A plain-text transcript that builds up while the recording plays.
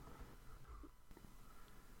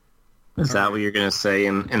Is that what you're going to say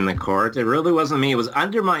in the court? It really wasn't me. It was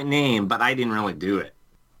under my name, but I didn't really do it.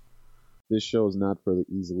 This show is not for the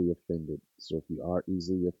easily offended. So if you are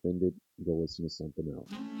easily offended, go listen to something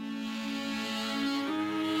else.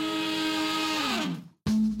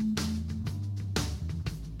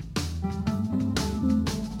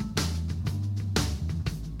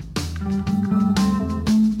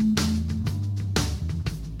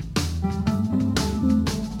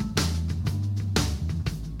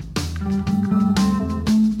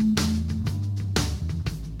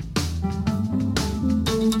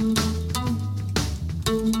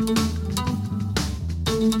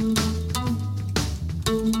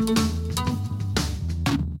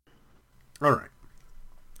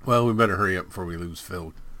 Well, we better hurry up before we lose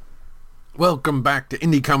Phil. Welcome back to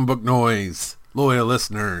Indie Comic Book Noise, loyal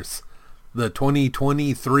listeners. The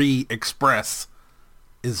 2023 Express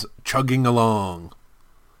is chugging along.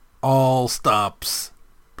 All stops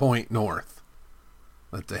point north.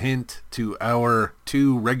 That's a hint to our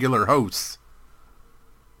two regular hosts.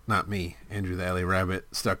 Not me, Andrew the Alley Rabbit,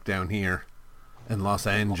 stuck down here in Los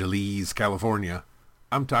Angeles, California.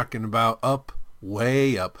 I'm talking about up,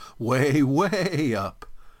 way up, way up.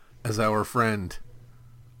 As our friend,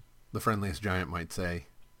 the friendliest giant might say,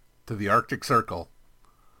 to the Arctic Circle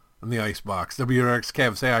and the Icebox. WRX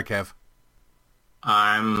Kev, say hi, Kev.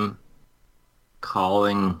 I'm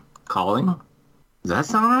calling? Does that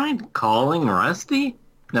sound right? Calling Rusty?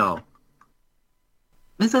 No.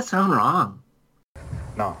 Does that sound wrong?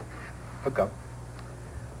 No. Look up.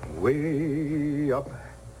 Way up.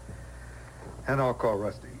 And I'll call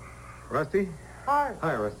Rusty. Rusty? Hi.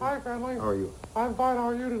 Hi, Rusty. Hi, friendly. How are you? I'm fine. How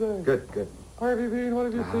are you today? Good. Where have you been? What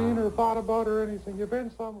have you seen or thought about or anything? You've been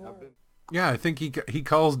somewhere. Yeah, I think he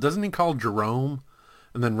calls, doesn't he call Jerome?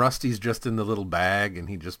 And then Rusty's just in the little bag and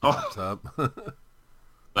he just pops up. But,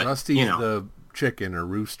 Rusty's the chicken or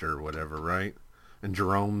rooster or whatever, right? And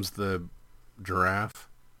Jerome's the giraffe.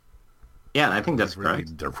 Yeah, I think that's really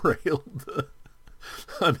correct. Derailed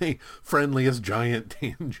on a friendliest giant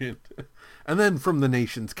tangent. And then from the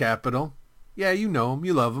nation's capital, yeah, you know him,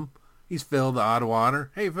 you love him. He's Phil, the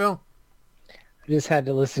Ottawater. Hey, Phil. I just had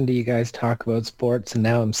to listen to you guys talk about sports, and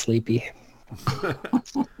now I'm sleepy.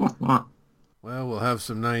 Well, we'll have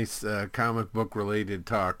some nice comic book related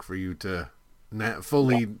talk for you to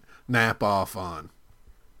fully nap off on.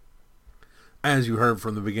 As you heard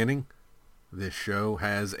from the beginning, this show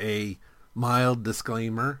has a mild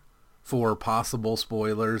disclaimer for possible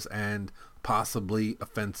spoilers and possibly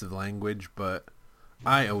offensive language, but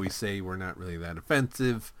I always say we're not really that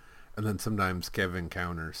offensive, and then sometimes Kevin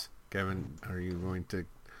counters. Kevin, are you going to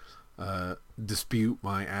dispute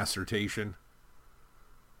my assertion?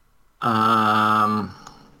 No.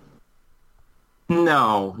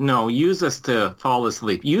 Use us to fall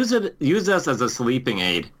asleep. Use us as a sleeping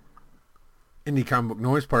aid. Indie Comic Book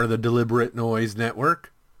Noise, part of the Deliberate Noise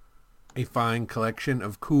Network. A fine collection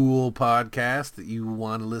of cool podcasts that you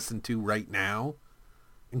want to listen to right now,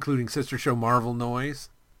 including Sister Show Marvel Noise,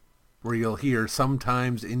 where you'll hear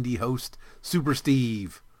sometimes indie host Super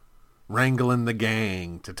Steve wrangling the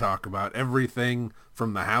gang to talk about everything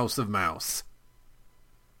from the House of Mouse.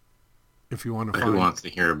 If you want to Who wants to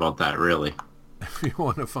hear about that, really? If you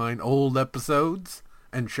want to find old episodes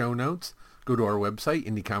and show notes, go to our website,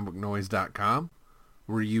 indiecomicnoise.com,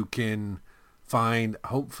 where you can find,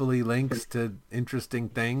 hopefully, links to interesting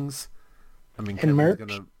things. I mean, and merch.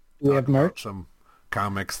 We have merch. Some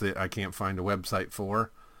comics that I can't find a website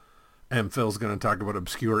for. And Phil's going to talk about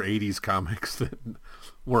obscure 80s comics that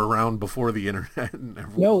were around before the internet. And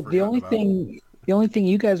no, the only thing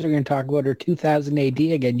you guys are going to talk about are 2000 AD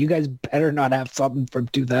again. You guys better not have something from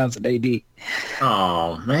 2000 AD.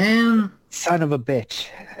 Oh, man. Son of a bitch.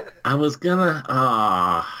 I was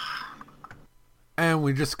gonna... And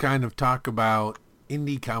we just kind of talk about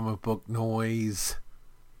indie comic book noise,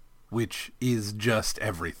 which is just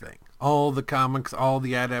everything. All the comics, all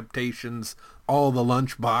the adaptations, all the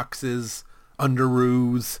lunch boxes,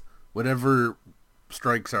 underoos, whatever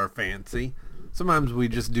strikes our fancy. Sometimes we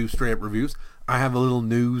just do straight up reviews. I have a little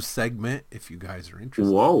news segment if you guys are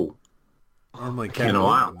interested. Whoa. Normally Kevin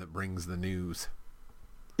that brings the news.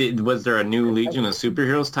 Was there a new Legion of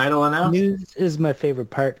Superheroes title announced? News is my favorite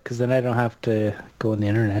part because then I don't have to go on the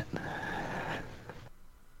internet.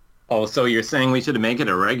 Oh, so you're saying we should make it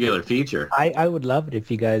a regular feature? I would love it if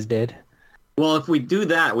you guys did. Well, if we do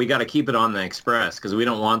that, we got to keep it on the Express because we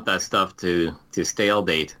don't want that stuff to stale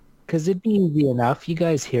date. Because it'd be easy enough. You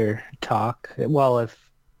guys here talk. Well, if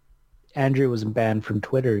Andrew wasn't banned from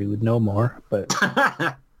Twitter, he would know more. But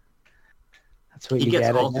that's what he you gets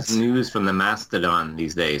get. all his news from the Mastodon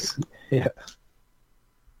these days. Yeah.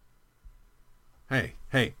 Hey,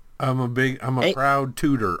 I'm a Hey. proud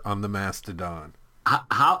tutor on the Mastodon.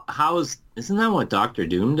 Isn't that what Doctor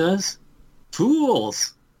Doom does?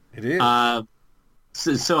 Fools. It is.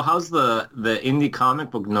 So how's the indie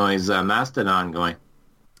comic book noise Mastodon going?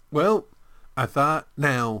 Well, I thought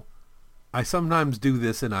now, I sometimes do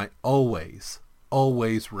this and I always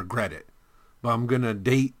regret it. But I'm going to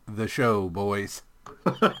date the show, boys.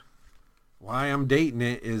 Why I'm dating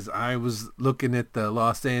it is I was looking at the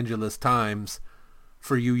Los Angeles Times.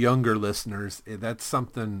 For you younger listeners, that's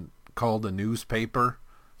something called a newspaper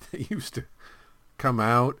that used to come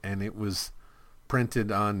out, and it was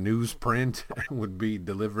printed on newsprint and would be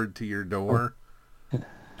delivered to your door.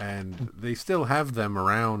 And they still have them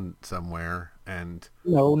around somewhere. And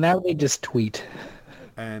No, now they just tweet.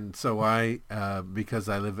 and so I, because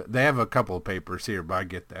I live, they have a couple of papers here, but I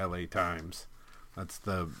get the LA Times. That's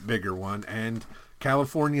the bigger one. And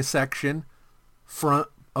California section, front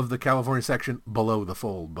of the California section, below the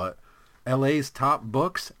fold. But LA's top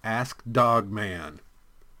books, Ask Dogman.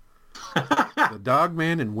 The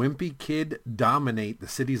Dogman and Wimpy Kid dominate the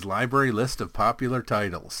city's library list of popular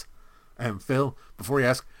titles. And Phil, before you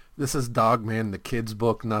ask, this is Dogman, the kid's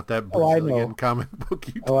book, not that Oh, I Brazilian know. comic book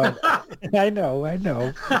you Oh, I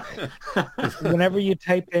know. Whenever you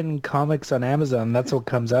type in comics on Amazon, that's what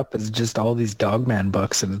comes up is just all these Dogman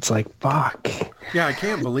books, and it's like, fuck. Yeah, I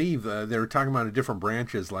can't believe they were talking about different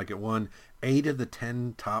branches. Like at one, 8 of the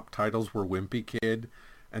 10 top titles were Wimpy Kid,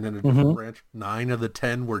 and then a different branch, 9 of the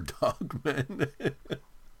 10 were Dogmen.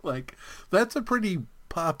 Like, that's a pretty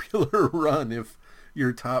popular run if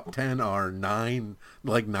your top 10 are 9,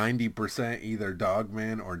 like 90% either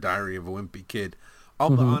Dogman or Diary of a Wimpy Kid.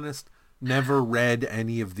 I'll be honest, never read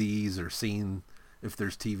any of these or seen if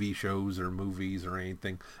there's TV shows or movies or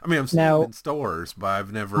anything. I mean, I've seen them in stores, but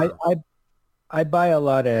I've never... I buy a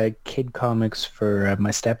lot of kid comics for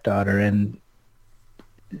my stepdaughter, and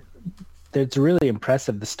it's really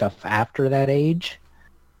impressive, the stuff after that age.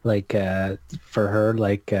 Like, for her,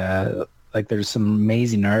 like there's some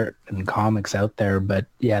amazing art and comics out there, but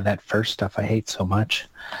yeah, that first stuff I hate so much.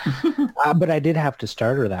 But I did have to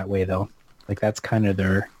start her that way, though. Like, that's kind of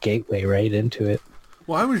their gateway right into it.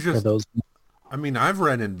 Well, I was For just... those. I mean, I've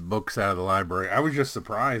read in books out of the library. I was just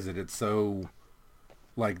surprised that it's so,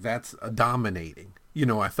 like, that's dominating. You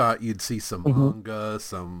know, I thought you'd see some manga,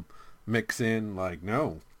 some mix in, like,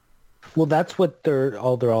 no. Well, that's what they're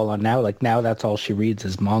all on now. Like, now that's all she reads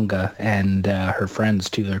is manga, and her friends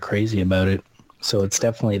too, they're crazy about it. So it's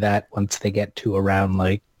definitely that once they get to around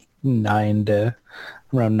like 9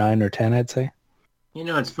 or 10, I'd say. You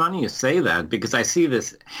know, it's funny you say that because I see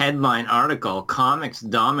this headline article, Comics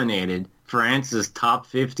Dominated France's Top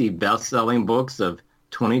 50 Best-Selling Books of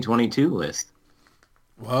 2022 list.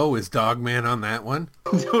 Whoa, is Dogman on that one?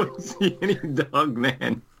 Don't see any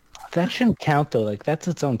Dogman. That shouldn't count though. Like, that's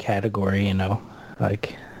its own category, you know.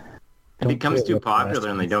 Like, It becomes too popular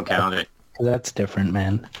and they don't count it. That's different,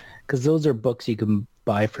 man. Because those are books you can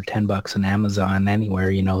buy for $10 on Amazon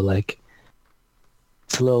anywhere, you know. Like,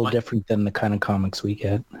 it's a little different than the kind of comics we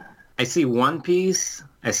get. I see One Piece.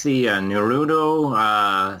 I see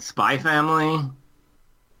Naruto, Spy Family.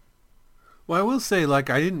 Well, I will say, like,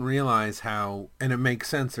 I didn't realize how, and it makes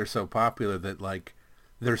sense they're so popular that, like,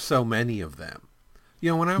 there's so many of them.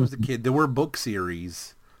 You know, when I was a kid, there were book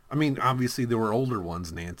series. I mean, obviously there were older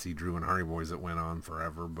ones, Nancy Drew and Hardy Boys, that went on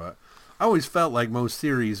forever, but I always felt like most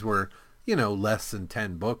series were, you know, less than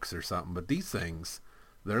 10 books or something. But these things,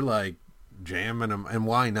 they're like jamming them, and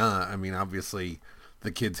why not? I mean, obviously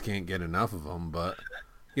the kids can't get enough of them, but,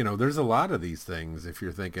 you know, there's a lot of these things. If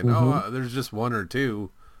you're thinking, there's just one or two,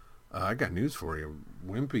 I got news for you.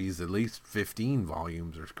 Wimpy's at least 15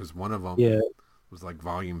 volumes, because one of them was like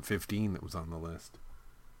volume 15 that was on the list.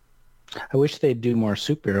 I wish they'd do more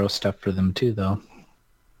superhero stuff for them too, though.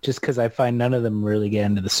 Just because I find none of them really get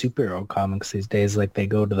into the superhero comics these days. Like, they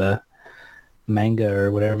go to the manga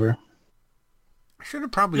or whatever. I should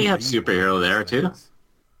have probably... We have read superhero there, too. things.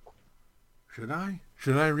 Should I?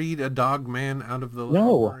 Should I read a Dogman out of the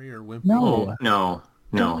No. library or Wimpy? No. No.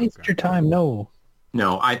 Don't waste your time. No.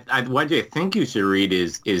 No, what I think you should read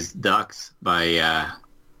is Ducks by,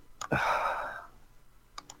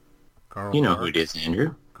 Carl you know Barks. who it is,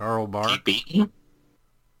 Andrew. Carl Barks. Beaton.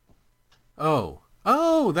 Oh,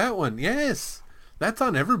 that one. Yes. That's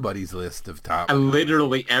on everybody's list of top.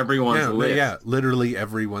 Literally everyone's list. Yeah, literally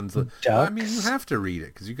everyone's list. Ducks? I mean, you have to read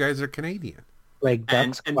it because you guys are Canadian. Like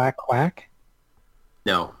Ducks And- Quack Quack?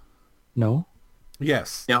 No. No?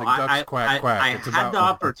 Yes. No, like Ducks Quack Quack. I It's had about the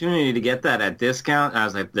opportunity to get that at discount. I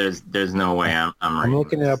was like, there's no way I'm I'm reading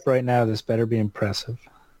looking it this. up right now. This better be impressive.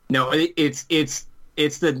 No, it's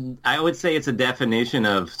I would say it's a definition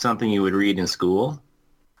of something you would read in school.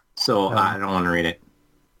 So I don't want to read it.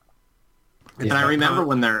 And I remember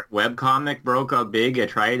when their webcomic broke out big, I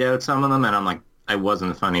tried out some of them, and I'm like, it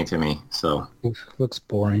wasn't funny to me. So Looks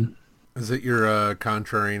boring. Is it your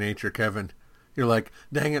contrary nature, Kevin? You're like,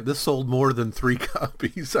 dang it, this sold more than 3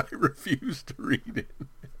 copies. I refuse to read it.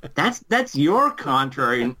 That's your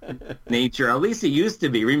contrary nature. At least it used to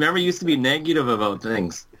be. Remember, it used to be negative about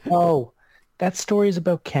things. Oh, that story is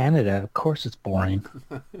about Canada. Of course it's boring.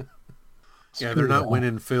 Yeah, they're not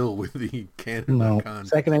winning Phil with the Canada No,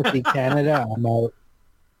 second I see Canada, I'm out.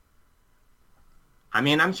 I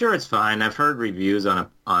mean, I'm sure it's fine. I've heard reviews on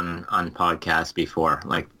podcasts before.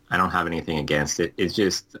 Like, I don't have anything against it. It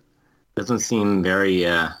just doesn't seem very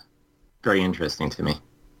interesting to me.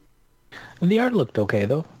 The art looked okay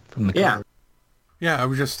though. From the cover. Yeah,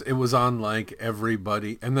 it was on like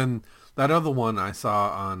everybody. And then that other one I saw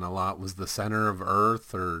on a lot was the Center of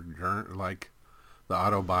Earth or like the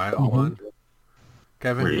Autobio one.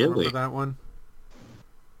 Kevin, really? You remember that one?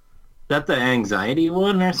 Is that the anxiety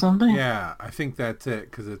one or something? Yeah, I think that's it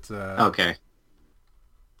because it's okay.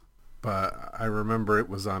 But I remember it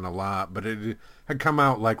was on a lot, but it had come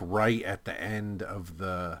out like right at the end of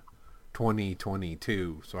the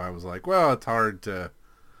 2022. So I was like, well, it's hard to...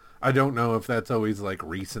 I don't know if that's always like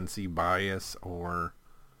recency bias or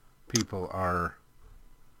people are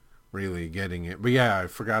really getting it. But yeah, I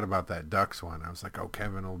forgot about that Ducks one. I was like, oh,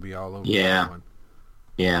 Kevin will be all over that one.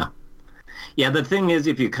 Yeah. Yeah, the thing is,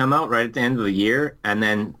 if you come out right at the end of the year and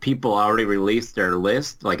then people already released their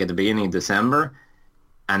list, like at the beginning of December,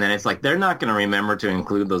 and then it's like they're not going to remember to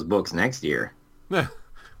include those books next year.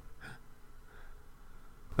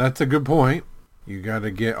 That's a good point. You got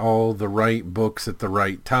to get all the right books at the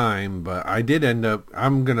right time, but I did end up...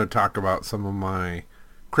 I'm going to talk about some of my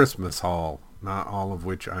Christmas haul, not all of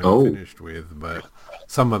which I'm finished with, but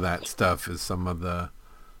some of that stuff is some of the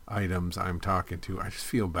items I'm talking to. I just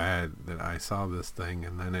feel bad that I saw this thing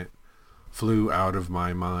and then it flew out of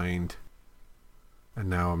my mind, and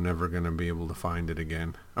now I'm never going to be able to find it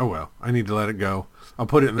again. Oh well, I need to let it go. I'll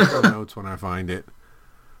put it in the show notes when I find it.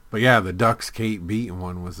 But yeah, the Ducks Kate Beaton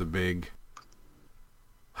one was a big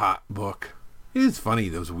hot book. It is funny,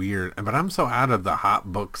 those weird, but I'm so out of the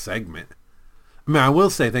hot book segment. I mean, I will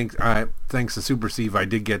say thanks to Super Steve, I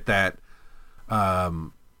did get that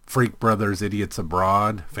Freak Brothers Idiots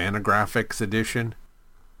Abroad Fantagraphics edition.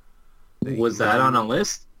 Was that on a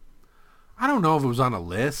list? I don't know if it was on a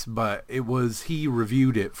list, but it was, he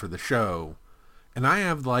reviewed it for the show. And I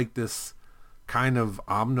have like this kind of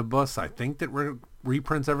omnibus, I think, that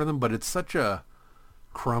reprints everything, but it's such a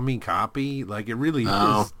crummy copy. Like, it really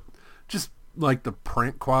is just like the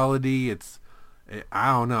print quality.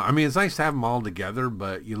 I don't know. I mean, it's nice to have them all together,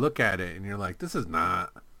 but you look at it and you're like, this is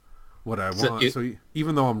not what I want. So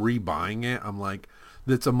even though I'm rebuying it, I'm like,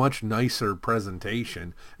 it's a much nicer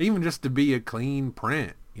presentation. Even just to be a clean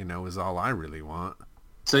print, is all I really want.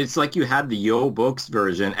 So it's like you had the Yo Books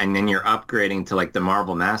version, and then you're upgrading to like the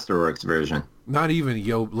Marvel Masterworks version. Not even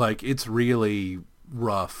Yo, like it's really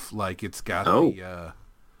rough. Like it's got the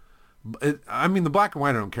black and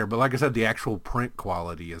white I don't care, but like I said, the actual print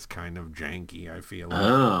quality is kind of janky, I feel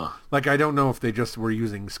like. Like I don't know if they just were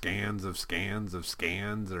using scans of scans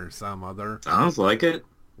or some other sounds like it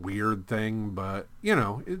weird thing, but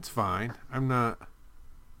it's fine.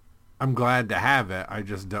 I'm glad to have it. I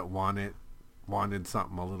just don't wanted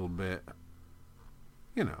something a little bit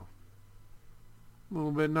a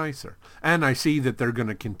little bit nicer. And I see that they're going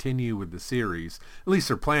to continue with the series. At least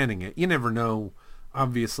they're planning it. You never know.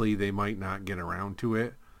 Obviously, they might not get around to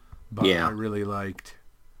it, but I really liked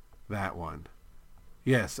that one.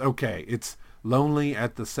 Yes, okay. It's Lonely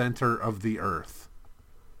at the Center of the Earth.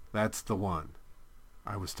 That's the one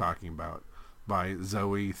I was talking about, by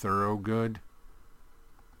Zoe Thorogood.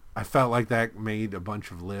 I felt like that made a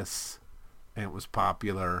bunch of lists, and it was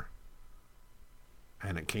popular,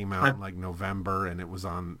 and it came out in like November, and it was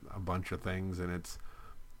on a bunch of things, and it's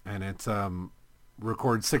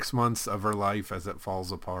record 6 months of her life as it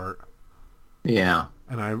falls apart. Yeah.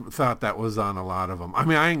 And I thought that was on a lot of them. I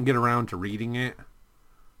mean, I didn't get around to reading it.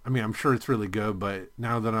 I mean, I'm sure it's really good, but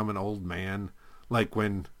now that I'm an old man, like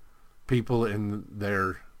when people in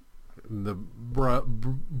the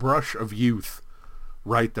brush of youth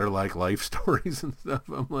write their like life stories and stuff,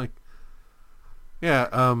 I'm like, yeah,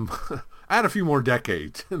 add a few more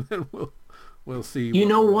decades and then we'll see.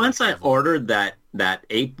 Once I ordered that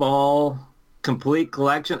 8-ball complete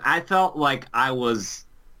collection, I felt like I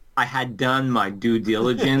had done my due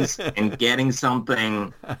diligence in getting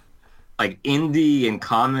something like indie and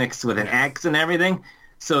comics with an X and everything.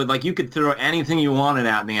 So like you could throw anything you wanted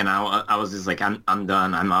at me, and I was just like, I'm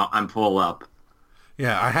done. I'm full up.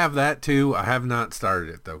 Yeah, I have that too. I have not started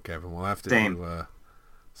it though, Kevin. We'll have to Same. do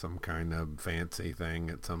some kind of fancy thing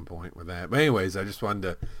at some point with that. But anyways, I just wanted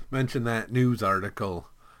to mention that news article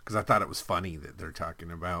because I thought it was funny that they're talking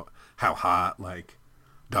about how hot like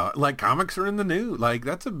comics are in the news. Like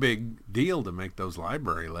that's a big deal to make those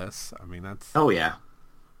library lists. I mean, that's Oh yeah.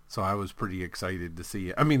 so I was pretty excited to see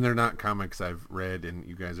it. I mean, they're not comics I've read, and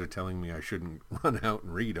you guys are telling me I shouldn't run out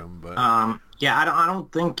and read them. But Yeah, I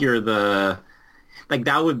don't think you're the like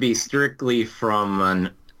that would be strictly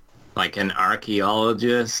from an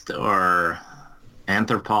archaeologist or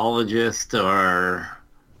anthropologist or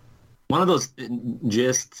one of those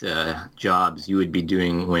just jobs you would be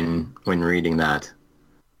doing when reading that.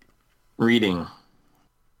 Reading.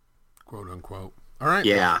 quote unquote. All right.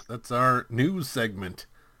 Yeah. That's our news segment.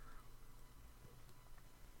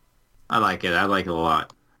 I like it. I like it a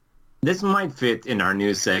lot. This might fit in our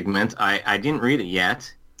news segment. I didn't read it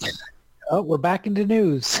yet. Oh, we're back into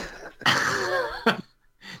news.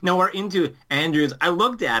 No, we're into Andrew's. I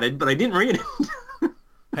looked at it, but I didn't read it.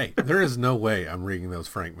 Hey, there is no way I'm reading those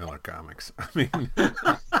Frank Miller comics. I mean,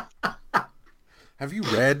 have you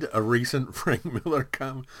read a recent Frank Miller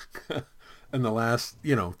comic in the last,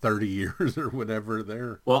 30 years or whatever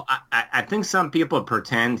there? Well, I think some people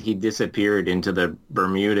pretend he disappeared into the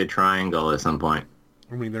Bermuda Triangle at some point.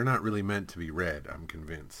 I mean, they're not really meant to be read, I'm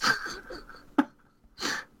convinced.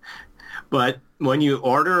 But when you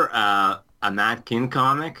order a Matt Kin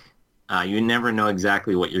comic, you never know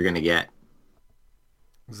exactly what you're going to get.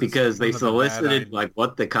 Because they solicited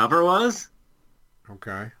what the cover was.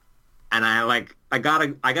 Okay. And I got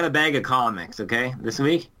a bag of comics, okay, this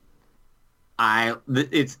week.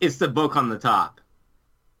 It's the book on the top.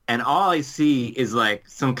 And all I see is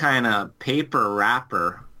some kind of paper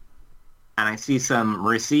wrapper, and I see some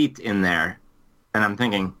receipt in there. And I'm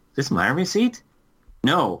thinking, is this my receipt?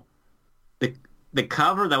 No. The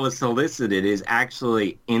cover that was solicited is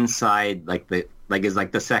actually inside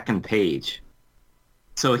the second page.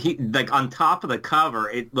 So he on top of the cover,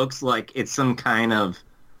 it looks like it's some kind of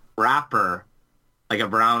wrapper, like a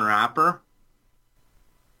brown wrapper.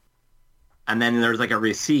 And then there's a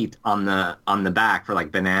receipt on the back for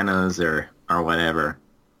bananas or whatever.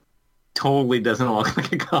 Totally doesn't look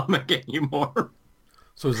like a comic anymore.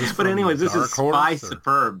 So is this But anyways, this is Spy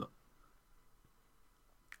Superb.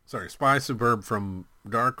 Sorry, Spy Superb from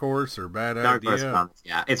Dark Horse or Bad Dark Horse Idea? Comics,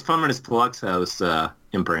 yeah. It's from his Flux House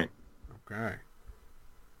imprint. Okay.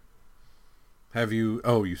 Have you...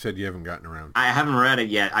 Oh, you said you haven't gotten around. I haven't read it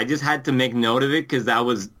yet. I just had to make note of it because that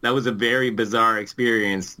was a very bizarre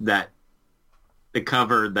experience. That the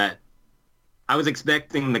cover that I was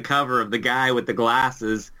expecting the cover of the guy with the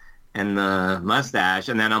glasses and the mustache,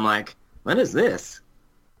 and then I'm like, what is this?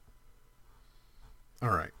 All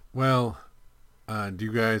right. Well, do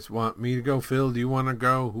you guys want me to go, Phil? Do you want to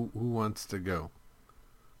go? Who wants to go?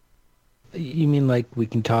 You mean we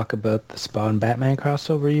can talk about the Spawn Batman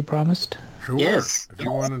crossover you promised? Sure. Yes. If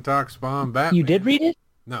you want to talk Spawn Batman. You did read it?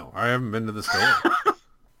 No, I haven't been to the store.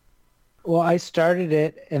 Well, I started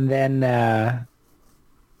it, and then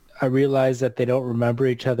I realized that they don't remember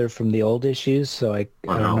each other from the old issues, so I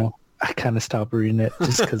don't know. I kind of stopped reading it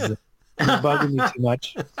just because it was bugging me too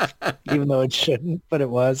much, even though it shouldn't, but it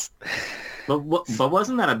was. But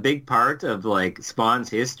wasn't that a big part of Spawn's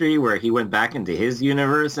history, where he went back into his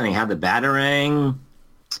universe and he had the Batarang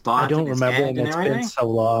spot? I don't in his remember, head and it's everything? been so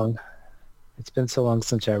long. It's been so long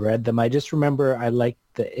since I read them. I just remember I liked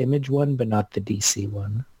the Image one, but not the DC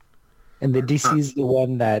one. And the DC is the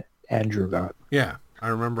one that Andrew got. Yeah, I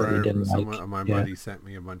remember some like. of my Yeah. buddies sent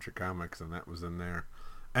me a bunch of comics, and that was in there.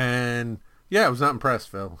 And, yeah, I was not impressed,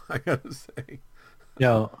 Phil, I gotta say.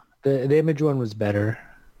 No, the Image one was better.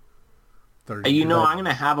 I'm going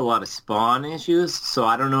to have a lot of Spawn issues, so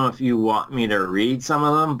I don't know if you want me to read some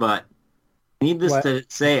of them, but needless to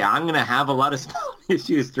say, I'm going to have a lot of Spawn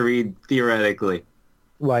issues to read, theoretically.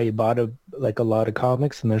 Why, you bought a lot of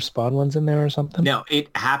comics and there's Spawn ones in there or something? No, it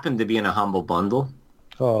happened to be in a humble bundle.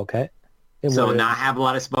 Oh, okay. So now I have a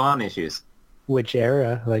lot of Spawn issues. Which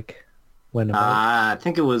era? When about? I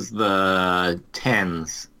think it was the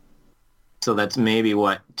 10s. So that's maybe,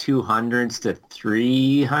 200s to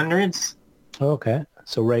 300s? Okay.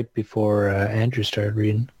 So right before Andrew started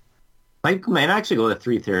reading. Might actually go to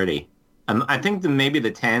 330. I think maybe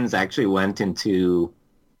the 10s actually went into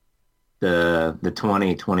the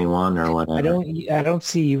 2021 or whatever. I don't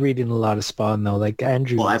see you reading a lot of Spawn though.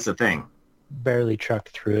 Andrew Well, that's the thing. barely trucked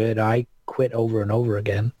through it. I quit over and over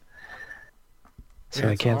again. So Yeah,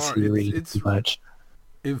 I it's can't hard. see you reading too much.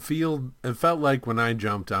 It felt like when I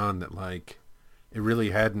jumped on that, it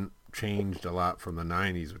really hadn't changed a lot from the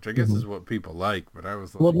 90s, which I guess is what people like, but I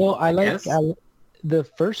was like... Well, no, I like... Yes? the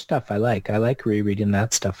first stuff I like rereading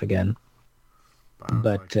that stuff again. I was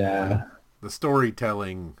But like, the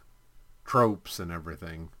storytelling tropes and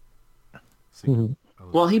everything. seem a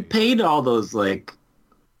little Well, he dated. paid all those like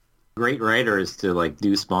great writers to like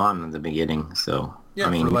do Spawn in the beginning, so Yeah, I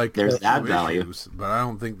mean, for like there's a that few value. issues, but I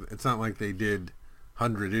don't think it's not like they did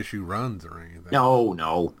 100-issue runs or anything. No.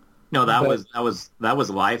 That But- was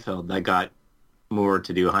Liefeld that got Moore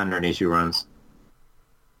to do 100-issue runs.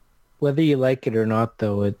 Whether you like it or not,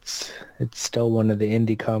 though, it's still one of the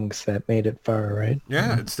indie comics that made it far, right?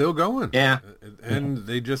 Yeah, it's still going. Yeah. And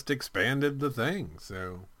they just expanded the thing,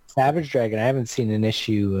 so Savage Dragon, I haven't seen an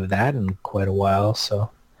issue of that in quite a while, so.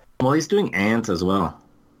 Well, he's doing Ants as well.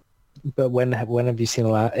 But when have you seen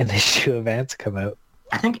an issue of Ants come out?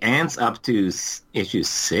 I think Ants up to issue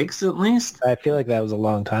 6 at least. I feel like that was a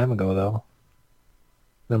long time ago, though.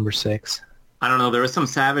 Number 6. I don't know. There was some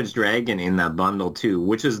Savage Dragon in that bundle too,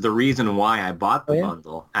 which is the reason why I bought the Oh, yeah?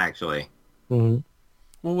 bundle. Actually, Mm-hmm.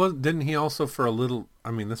 well, didn't he also for a little?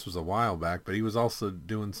 I mean, this was a while back, but he was also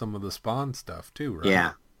doing some of the Spawn stuff too, right?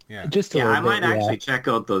 yeah, yeah. Just a yeah. little I might bit, actually check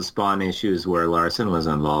out those Spawn issues where Larson was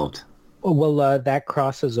involved. Well, that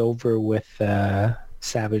crosses over with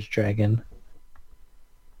Savage Dragon.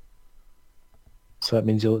 So that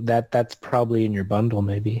means that's probably in your bundle,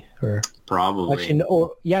 maybe, or Probably. actually, no,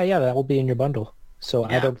 or yeah, that will be in your bundle. So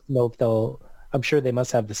I Yeah. don't know if they'll. I'm sure they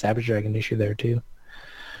must have the Savage Dragon issue there too,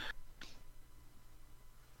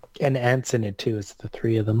 and Ants in it too. It's the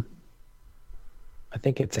 3 of them. I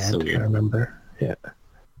think it's So Ant. If I weird. remember. Yeah.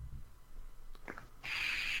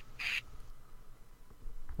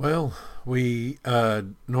 Well, we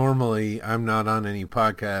normally I'm not on any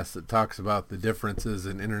podcast that talks about the differences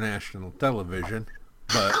in international television,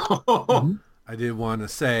 but I did want to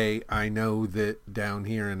say I know that down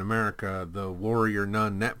here in America, the Warrior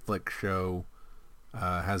Nun Netflix show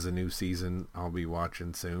has a new season I'll be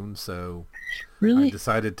watching soon, so I Really?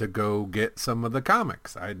 decided to go get some of the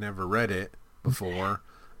comics. I'd never read it before.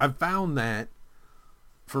 I've found that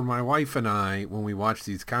for my wife and I, when we watch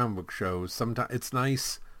these comic book shows, sometimes it's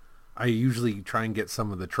nice. I usually try and get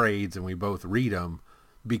some of the trades and we both read them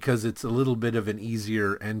because it's a little bit of an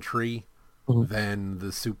easier entry than the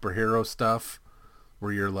superhero stuff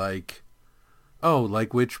where you're like, oh,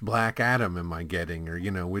 like which Black Adam am I getting? Or,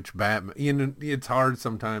 which Batman? It's hard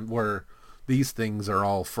sometimes where these things are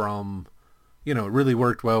all from, it really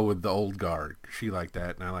worked well with the old guard. She liked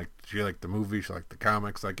that. And she liked the movie. She liked the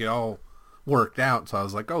comics. Like it all worked out. So I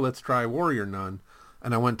was like, oh, let's try Warrior Nun.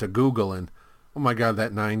 And I went to Google and, oh my God,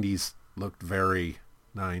 that 90s looked very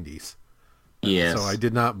 90s. Yes. So I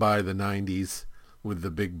did not buy the 90s with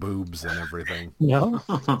the big boobs and everything. No.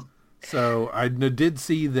 So I did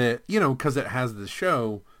see that, because it has the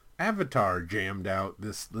show, Avatar jammed out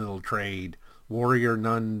this little trade, Warrior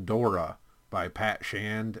Nun Dora by Pat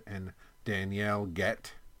Shand and Danielle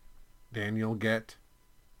Gette.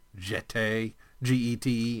 Jete,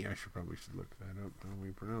 Gete. I probably should look that up how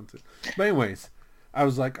we pronounce it. But anyways, I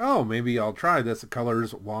was like, oh, maybe I'll try this. The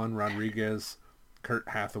colors, Juan Rodriguez, Kurt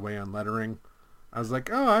Hathaway on lettering. I was like,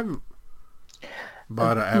 oh, I haven't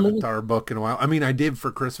bought an Avatar book in a while. I mean, I did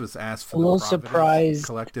for Christmas ask for A little the Providence surprised.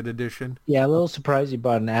 collected edition. Yeah, a little surprised you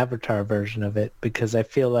bought an Avatar version of it because I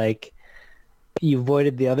feel like you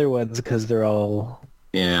avoided the other ones because they're all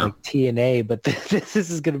yeah. like TNA, but this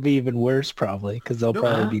is going to be even worse probably because they'll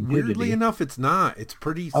probably be Weirdly nudity. enough, it's not. It's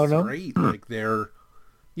pretty Oh, no? straight. Like they're,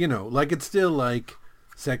 like it's still like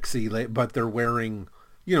sexy, but they're wearing,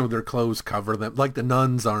 their clothes cover them. Like the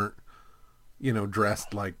nuns aren't,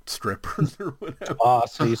 dressed like strippers or whatever. Oh,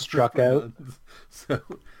 so you struck out? So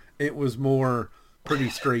it was more pretty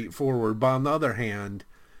straightforward. But on the other hand,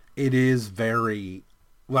 it is very,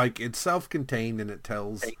 it's self-contained and it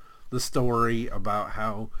tells the story about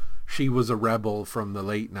how she was a rebel from the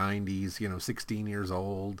late 90s, 16 years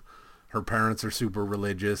old. Her parents are super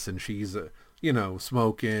religious and she's,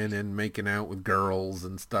 smoking and making out with girls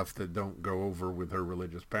and stuff that don't go over with her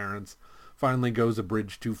religious parents. Finally goes a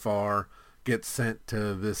bridge too far, gets sent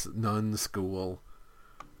to this nun school.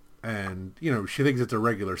 And, she thinks it's a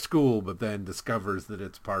regular school, but then discovers that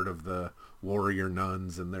it's part of the warrior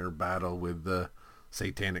nuns and their battle with the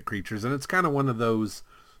satanic creatures. And it's kind of one of those,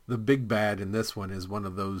 the big bad in this one is one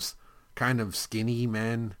of those kind of skinny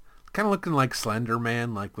men, kind of looking like Slender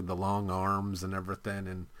Man, like with the long arms and everything,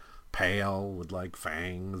 and pale with like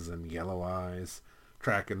fangs and yellow eyes,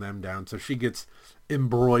 tracking them down. So she gets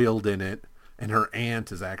embroiled in it, and her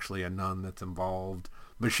aunt is actually a nun that's involved,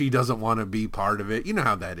 but she doesn't want to be part of it. You know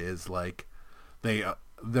how that is. Like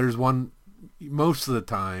there's one, most of the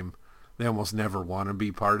time, they almost never want to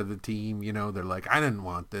be part of the team. They're like, I didn't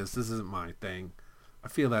want this. This isn't my thing. I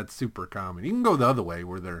feel that's super common. You can go the other way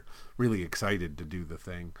where they're really excited to do the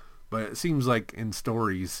thing. But it seems like in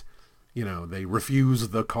stories, you know, they refuse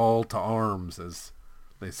the call to arms, as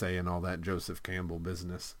they say in all that Joseph Campbell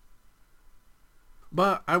business.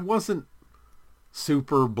 But I wasn't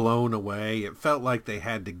super blown away. It felt like they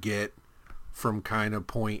had to get from kind of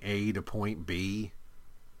point A to point B.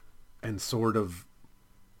 And sort of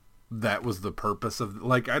that was the purpose of...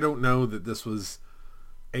 Like, I don't know that this was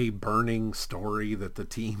a burning story that the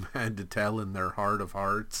team had to tell in their heart of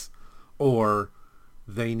hearts, or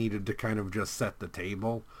they needed to kind of just set the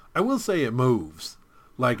table. I will say it moves.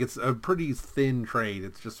 Like, it's a pretty thin trade.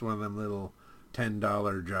 It's just one of them little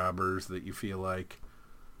 $10 jobbers that you feel like,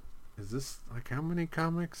 is this, like, how many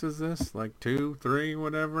comics is this? Like 2, 3,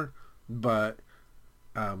 whatever? But,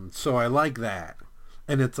 so I like that.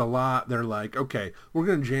 And it's a lot. They're like, okay, we're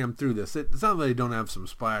going to jam through this. It's not that they don't have some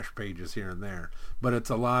splash pages here and there, but it's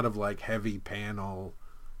a lot of like heavy panel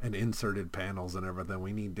and inserted panels and everything.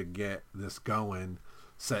 We need to get this going,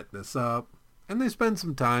 set this up. And they spend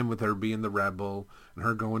some time with her being the rebel and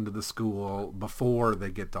her going to the school before they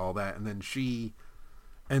get to all that. And then she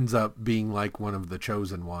ends up being like one of the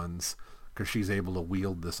chosen ones because she's able to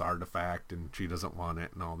wield this artifact and she doesn't want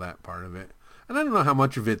it and all that part of it. And I don't know how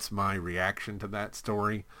much of it's my reaction to that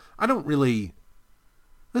story. I don't really...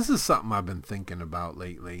 This is something I've been thinking about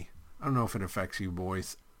lately. I don't know if it affects you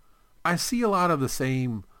boys. I see a lot of the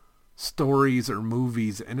same stories or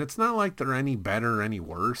movies, and it's not like they're any better or any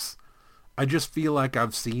worse. I just feel like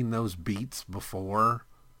I've seen those beats before.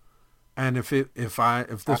 And if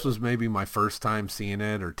this was maybe my first time seeing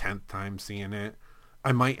it or 10th time seeing it,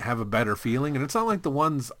 I might have a better feeling. And it's not like the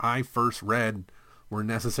ones I first read were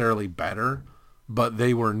necessarily better, but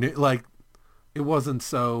they were new. Like, it wasn't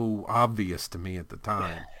so obvious to me at the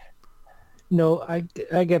time. No,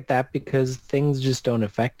 I get that because things just don't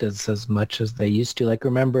affect us as much as they used to. Like,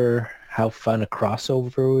 remember how fun a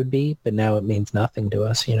crossover would be, but now it means nothing to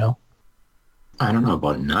us, you know? I don't know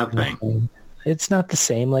about nothing. It's not the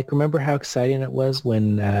same. Like, remember how exciting it was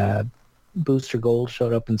when Booster Gold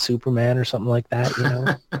showed up in Superman or something like that, you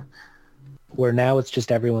know? Where now it's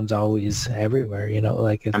just everyone's always everywhere, you know?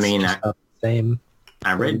 Like, it's just not the same.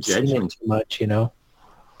 I read Judgment too much, you know?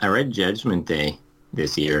 I read Judgment Day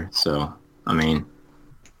this year, so, I mean...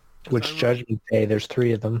 Which Judgment Day? There's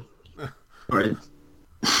 3 of them.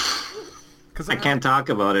 I can't talk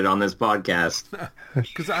about it on this podcast.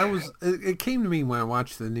 Because it came to me when I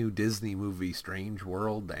watched the new Disney movie, Strange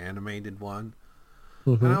World, the animated one.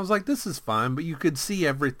 Mm-hmm. And I was like, this is fine, but you could see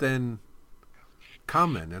everything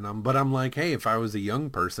coming. But I'm like, hey, if I was a young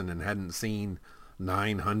person and hadn't seen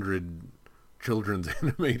 900 children's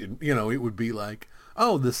animated, you know, it would be like,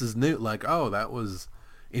 oh, this is new. Like, oh, that was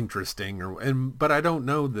interesting. But I don't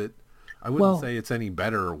know that. I wouldn't say it's any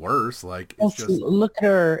better or worse. Like, it's just... Look at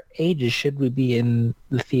our ages. Should we be in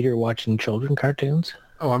the theater watching children cartoons?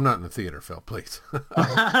 Oh, I'm not in the theater, Phil, please.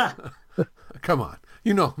 Come on.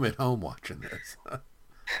 You know I'm at home watching this.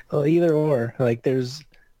 Well, either or. Like, there's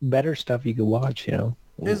better stuff you could watch, you know.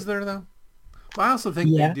 Is there, though? Well, I also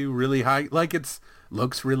think they do really high... Like,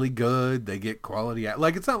 looks really good. They get quality...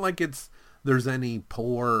 Like, it's not like there's any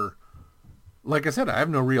poor... Like I said, I have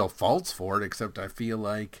no real faults for it, except I feel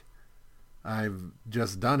like I've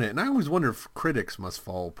just done it. And I always wonder if critics must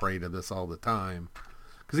fall prey to this all the time.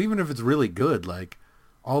 Because even if it's really good, like,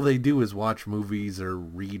 all they do is watch movies or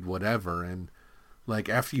read whatever. And, like,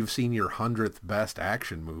 after you've seen your 100th best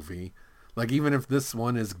action movie, like, even if this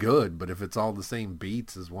one is good, but if it's all the same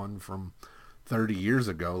beats as one from 30 years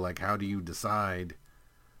ago, like, how do you decide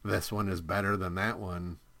this one is better than that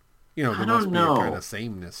one? You know, there must be a kind of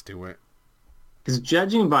sameness to it. Because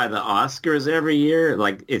judging by the Oscars every year,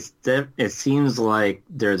 like, it seems like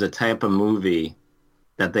there's a type of movie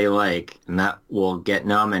that they like and that will get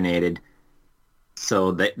nominated.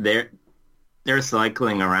 So they're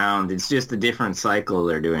cycling around. It's just a different cycle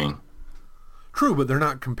they're doing. True, but they're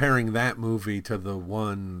not comparing that movie to the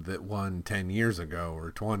one that won 10 years ago or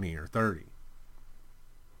 20 or 30.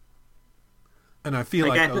 And I feel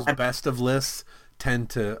like those best of lists tend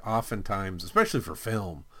to oftentimes, especially for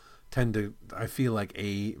film, I feel like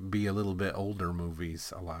be a little bit older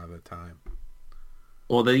movies a lot of the time.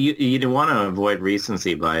 Well, you want to avoid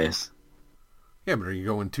recency bias. Yeah, but are you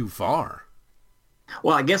going too far?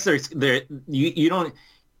 Well, I guess you don't.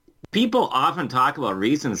 People often talk about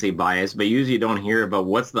recency bias, but usually don't hear about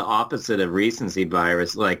what's the opposite of recency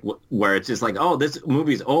bias, like where it's just like, oh, this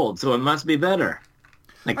movie's old, so it must be better.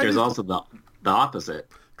 Like, there's also the opposite.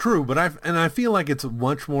 True, but I feel like it's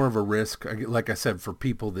much more of a risk, like I said, for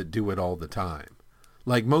people that do it all the time.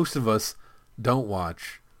 Like, most of us don't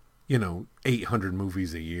watch, 800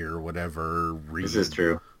 movies a year or whatever. This is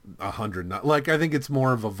true. 100, not like, I think it's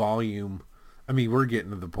more of a volume. I mean, we're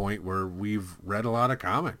getting to the point where we've read a lot of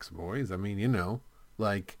comics, boys. I mean,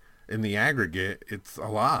 like in the aggregate, it's a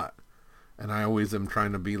lot. And I always am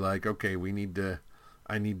trying to be like, okay,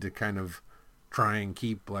 I need to kind of try and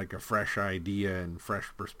keep like a fresh idea and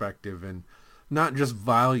fresh perspective and not just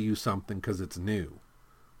value something because it's new.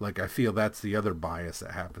 Like, I feel that's the other bias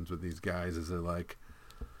that happens with these guys is they're like,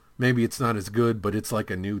 maybe it's not as good, but it's like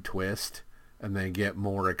a new twist and they get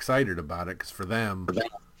more excited about it because for them,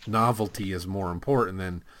 novelty is more important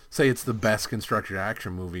than, say, it's the best constructed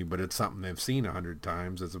action movie, but it's something they've seen 100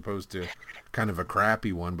 times as opposed to kind of a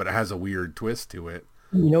crappy one, but it has a weird twist to it.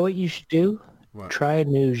 You know what you should do? What? Try a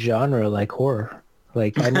new genre like horror.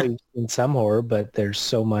 Like, I know you've seen some horror, but there's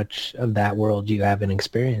so much of that world you haven't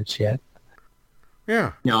experienced yet.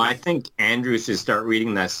 Yeah. No, I think Andrew should start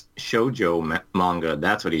reading that shoujo manga.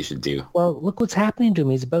 That's what he should do. Well, look what's happening to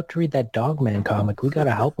him. He's about to read that Dogman comic. We got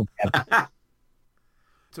to help him.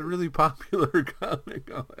 It's a really popular comic,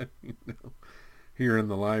 here in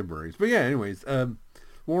the libraries. But yeah, anyways,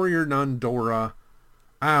 Warrior Nun Dora.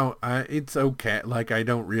 It's okay. Like, I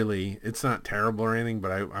don't really, it's not terrible or anything,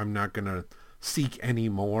 but I'm not going to seek any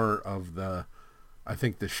more of I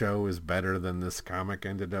think the show is better than this comic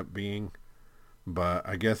ended up being. But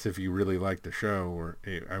I guess if you really like the show,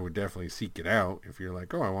 I would definitely seek it out if you're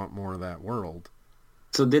like, oh, I want more of that world.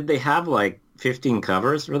 So did they have like 15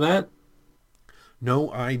 covers for that?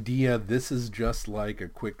 No idea. This is just like a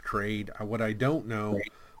quick trade. What I don't know,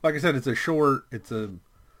 like I said, it's a short, I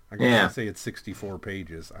guess I'd say it's 64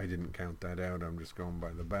 pages. I didn't count that out. I'm just going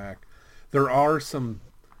by the back. There are some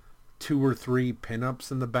 2 or 3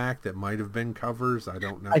 pinups in the back that might have been covers. I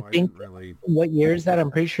don't know. I think, what year is that? I'm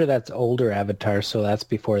pretty sure that's older Avatar, so that's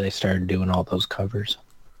before they started doing all those covers.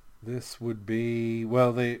 This would be,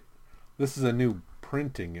 this is a new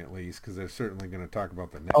printing at least, because they're certainly going to talk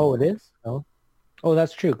about the networks. Oh, it is? Oh,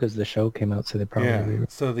 that's true, because the show came out, so they probably... Yeah,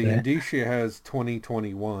 so the indicia has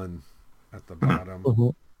 2021 at the bottom. Mm-hmm.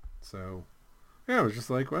 So, yeah, I was just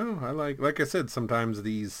like, well, like I said, sometimes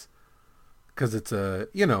these, because it's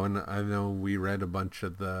and I know we read a bunch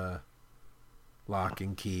of the Lock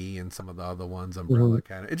and Key and some of the other ones, Umbrella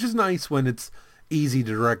Academy. It's just nice when it's easy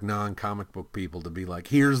to direct non-comic book people to be like,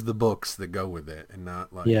 here's the books that go with it, and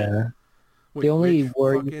not like... Yeah. The only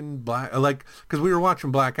word... because we were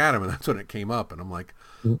watching Black Adam, and that's when it came up, and I'm like,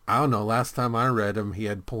 I don't know, last time I read him, he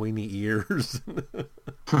had pointy ears.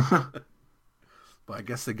 But I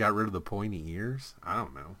guess they got rid of the pointy ears. I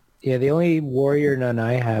don't know. Yeah, the only Warrior Nun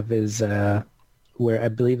I have is where I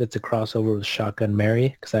believe it's a crossover with Shotgun Mary,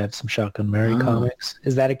 because I have some Shotgun Mary comics.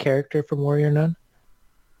 Is that a character from Warrior Nun?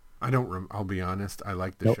 I don't. I'll be honest. I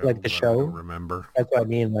like the show. Like the show? I don't remember. That's what I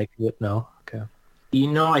mean. Like, no. Okay.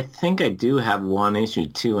 I think I do have one issue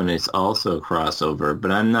too, and it's also a crossover, but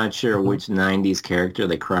I'm not sure which 90s character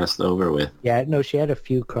they crossed over with. Yeah, no, she had a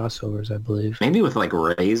few crossovers, I believe. Maybe with like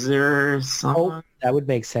Razor or something? Oh, that would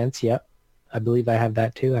make sense, yep. I believe I have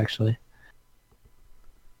that too, actually.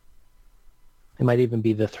 It might even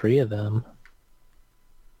be the 3 of them.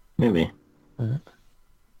 Maybe. All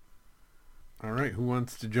right, who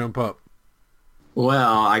wants to jump up?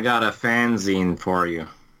 Well, I got a fanzine for you.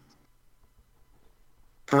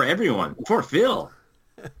 For everyone. For Phil.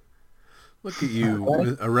 Look at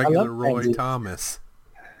you, a regular Roy fanzines. Thomas.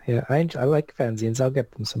 Yeah, I like fanzines. I'll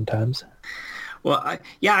get them sometimes. Well,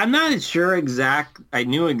 I'm not sure I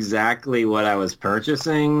knew exactly what I was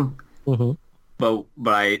purchasing, but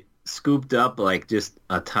I scooped up like just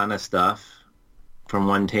a ton of stuff from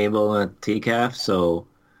one table at TCAF. So,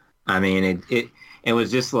 I mean, it was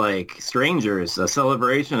just like Strangers, a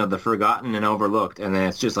celebration of the forgotten and overlooked, and then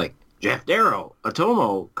it's just like Jeff Darrow,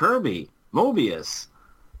 Otomo, Kirby, Mobius,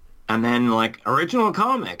 and then like original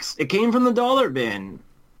comics. It came from the dollar bin,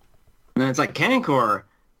 and then it's like Cancor,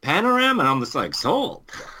 Panorama, and I'm just like, sold.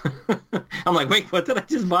 I'm like, wait, what did I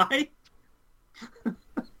just buy?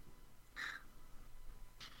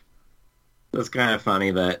 It's kind of funny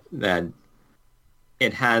that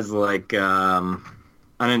it has like an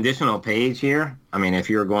additional page here. I mean, if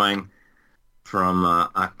you're going from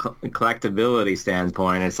a collectability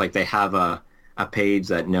standpoint, it's like they have a page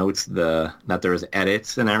that notes that there's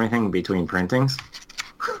edits and everything between printings.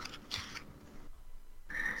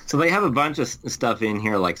 So they have a bunch of stuff in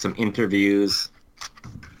here, like some interviews,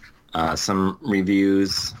 some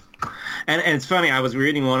reviews. And it's funny, I was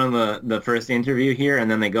reading one of the first interview here, and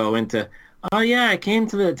then they go into, oh yeah, I came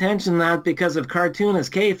to the attention that because of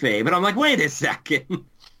cartoonist kayfabe. But I'm like, wait a second.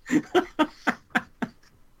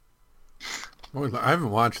 Well, I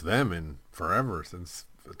haven't watched them in forever, since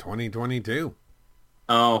 2022.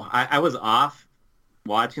 Oh, I was off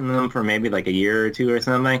watching them for maybe like a year or two or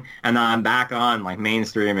something, and then I'm back on like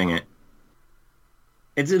mainstreaming it.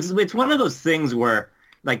 It's one of those things where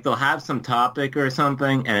like they'll have some topic or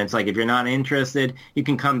something, and it's like if you're not interested, you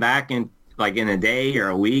can come back in like in a day or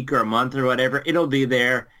a week or a month or whatever. It'll be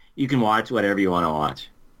there. You can watch whatever you want to watch.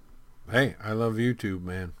 Hey, I love YouTube,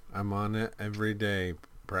 man. I'm on it every day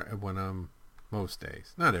when I'm most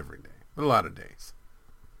days. Not every day, but a lot of days.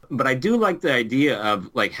 But I do like the idea of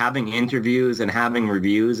like having interviews and having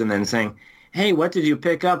reviews and then saying, hey, what did you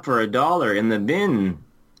pick up for $1 in the bin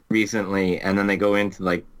recently? And then they go into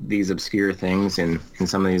like these obscure things in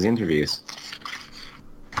some of these interviews.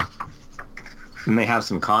 And they have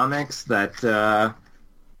some comics that,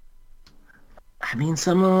 I mean,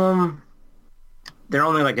 some of them, they're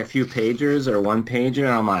only like a few pagers or one pager.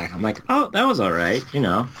 And I'm like, oh, that was all right, you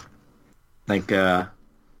know, like a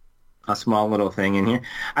small little thing in here.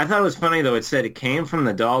 I thought it was funny though. It said it came from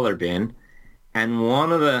the dollar bin, and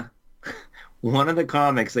one of the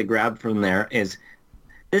comics they grabbed from there is.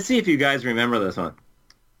 Let's see if you guys remember this one.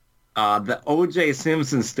 The O.J.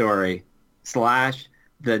 Simpson story /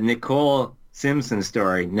 the Nicole Simpson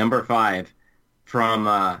story, number 5,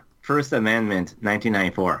 from First Amendment,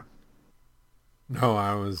 1994. No,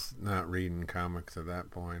 I was not reading comics at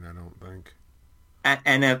that point, I don't think.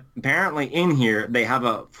 And apparently in here, they have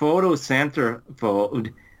a photo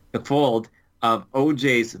centerfold of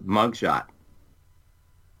O.J.'s mugshot.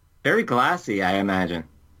 Very classy, I imagine.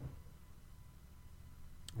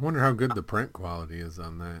 I wonder how good the print quality is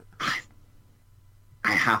on that.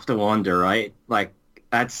 I have to wonder, right? Like,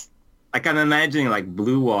 that's... Like, I'm imagining, like,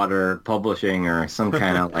 Blue Water Publishing or some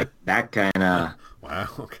kind of, like, that kind of...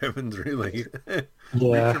 Wow, Kevin's really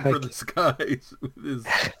Yeah, reaching for the skies with his...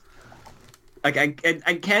 Like,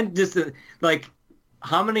 I can't just... Like,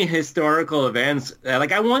 how many historical events...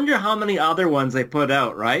 Like, I wonder how many other ones they put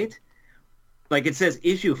out, right? Like, it says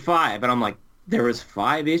issue 5, and I'm like, there was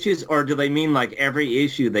 5 issues? Or do they mean, like, every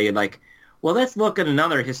issue they, like, well, let's look at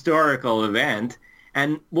another historical event,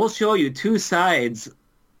 and we'll show you 2 sides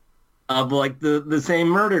of, like, the same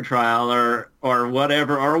murder trial or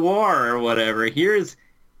whatever, or war or whatever. Here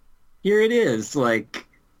it is. Like,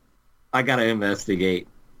 I gotta investigate.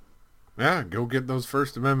 Yeah, go get those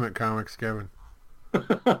First Amendment comics, Kevin.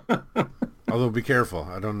 Although be careful.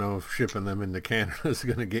 I don't know if shipping them into Canada is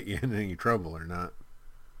going to get you in any trouble or not.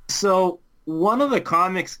 So one of the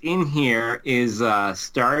comics in here is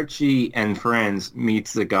Starchy and Friends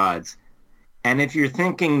Meets the Gods. And if you're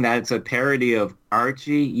thinking that it's a parody of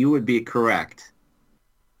Archie, you would be correct.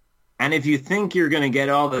 And if you think you're going to get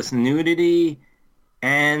all this nudity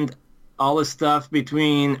and all this stuff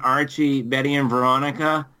between Archie, Betty, and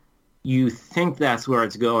Veronica, you think that's where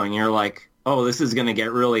it's going. You're like, oh, this is going to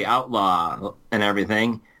get really outlaw and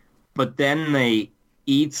everything. But then they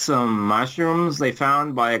eat some mushrooms they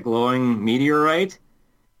found by a glowing meteorite.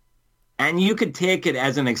 And you could take it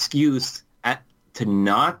as an excuse to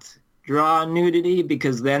not draw nudity,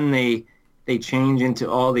 because then they change into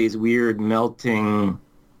all these weird melting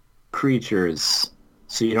creatures,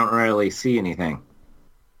 so you don't really see anything.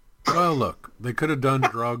 Well, look, they could have done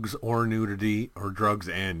drugs or nudity, or drugs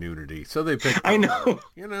and nudity, so they picked... I know.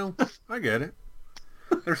 You know, I get it.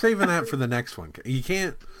 They're saving that for the next one. You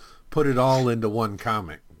can't put it all into one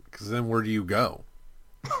comic, because then where do you go?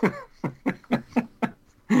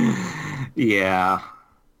 Yeah.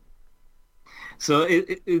 So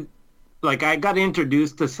it like, I got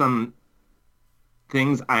introduced to some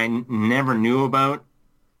things I never knew about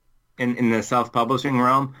in the self-publishing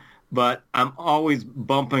realm, but I'm always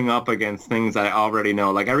bumping up against things I already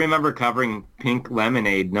know. Like, I remember covering Pink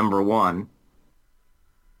Lemonade #1,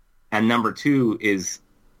 and #2 is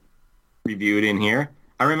reviewed in here.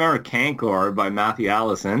 I remember Cankor by Matthew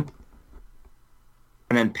Allison,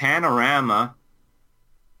 and then Panorama.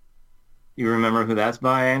 You remember who that's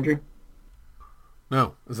by, Andrew?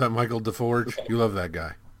 No. Is that Michael DeForge? You love that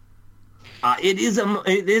guy. It is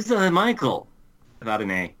a Michael, without an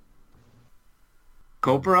A.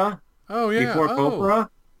 Copra? Oh, yeah. Before Copra?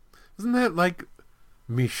 Isn't that like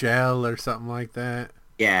Michelle or something like that?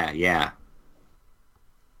 Yeah.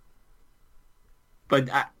 But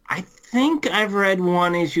I think I've read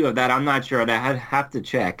one issue of that. I'm not sure. I'd have to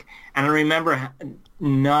check. And I remember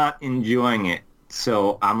not enjoying it.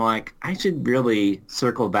 So I'm like, I should really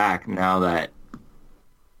circle back now that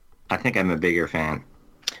I think I'm a bigger fan.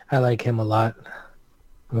 I like him a lot.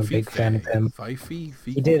 I'm a big fan of him. Fifey.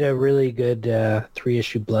 He did a really good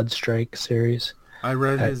 3-issue Blood Strike series. I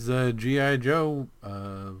read his G.I. Joe.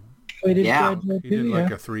 He did Yeah. G.I. Joe He too, did like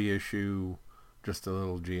yeah. a 3-issue, just a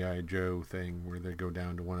little G.I. Joe thing where they go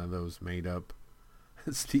down to one of those made up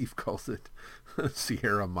Steve calls it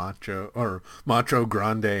Sierra Macho or Macho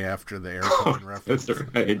Grande after the airplane reference. That's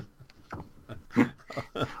right.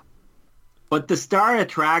 But the star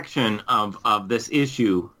attraction of this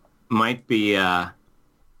issue might be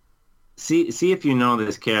see if you know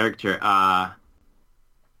this character.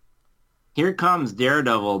 Here comes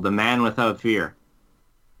Daredevil, the man without fear.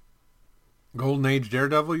 Golden Age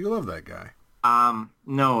Daredevil, you love that guy.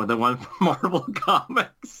 No, the one from Marvel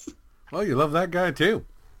Comics. Well, you love that guy too.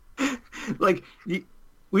 Like,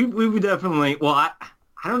 we would definitely, well, I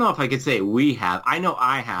don't know if I could say we have. I know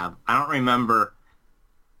I have. I don't remember.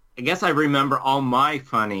 I guess I remember all my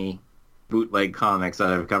funny bootleg comics that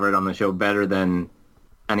I've covered on the show better than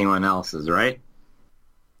anyone else's, right?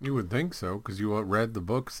 You would think so, because you read the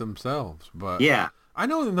books themselves. But Yeah. I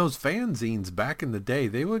know in those fanzines back in the day,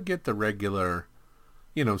 they would get the regular,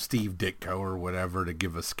 Steve Ditko or whatever to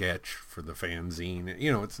give a sketch for the fanzine.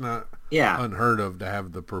 It's not unheard of to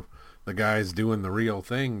have the guys doing the real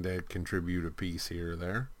thing to contribute a piece here or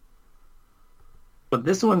there. But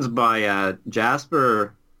this one's by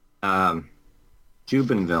Jasper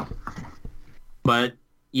Jubinville. But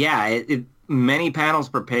yeah, it many panels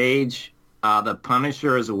per page. The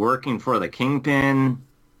Punisher is working for the Kingpin.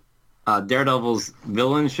 Daredevil's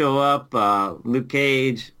villains show up. Luke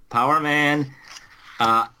Cage, Power Man.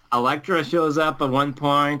 Elektra shows up at one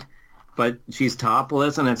point, but she's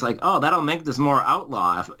topless, and it's like, oh, that'll make this more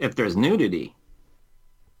outlaw if there's nudity.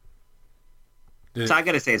 So I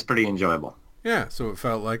gotta say, it's pretty enjoyable. Yeah, so it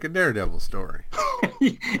felt like a Daredevil story.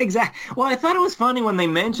 Exactly. Well, I thought it was funny when they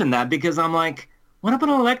mentioned that, because I'm like, what if an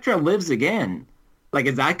Elektra lives again? Like,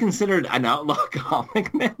 is that considered an outlaw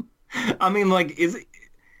comic then? I mean, like, is it,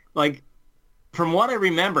 like, from what I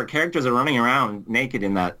remember, characters are running around naked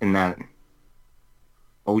in that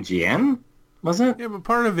OGN, was it? Yeah, but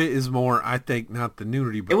part of it is more, I think, not the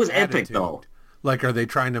nudity, but It was attitude. epic, though. Like, are they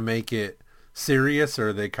trying to make it serious, or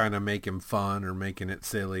are they kind of making fun or making it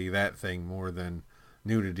silly, that thing, more than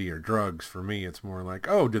nudity or drugs? For me, it's more like,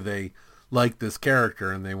 oh, do they like this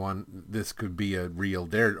character and they want, this could be a real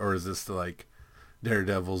or is this like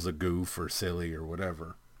Daredevil's a goof or silly or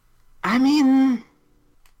whatever? I mean,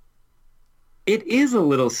 it is a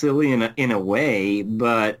little silly in a way,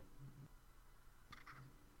 but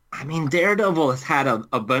I mean, Daredevil has had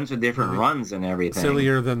a bunch of different runs and everything.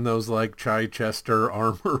 Sillier than those like Chichester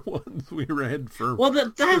armor ones we read for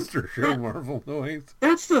Mr. Show Marvel Noise.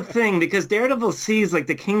 That's the thing, because Daredevil sees like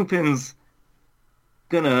the Kingpin's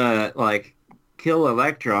gonna like kill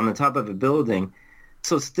Elektra on the top of a building.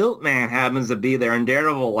 So Stiltman happens to be there, and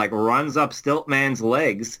Daredevil like runs up Stiltman's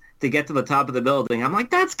legs to get to the top of the building. I'm like,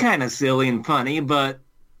 that's kind of silly and funny, but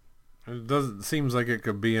it doesn't. Seems like it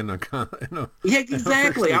could be in a yeah,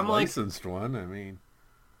 exactly. I'm like, licensed one. I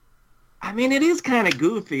mean, it is kind of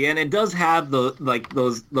goofy, and it does have the like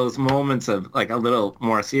those moments of like a little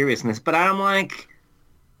more seriousness. But I'm like,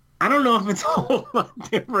 I don't know if it's a whole lot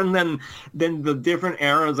different than the different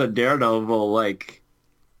eras of Daredevil. Like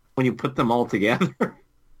when you put them all together.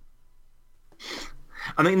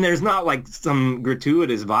 I mean, there's not like some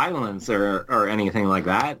gratuitous violence or anything like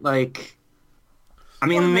that. Like, I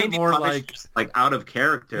mean, maybe more Punisher's like out of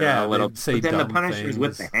character a little, but then the Punisher's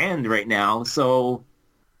with the hand right now, so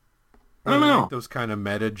I don't know. Like those kind of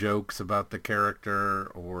meta jokes about the character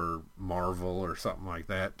or Marvel or something like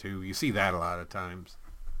that too. You see that a lot of times.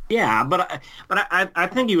 Yeah, but I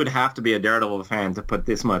think you would have to be a Daredevil fan to put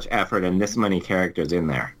this much effort and this many characters in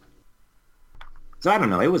there. So I don't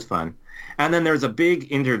know. It was fun. And then there's a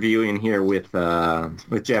big interview in here with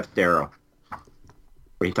Jeff Darrow,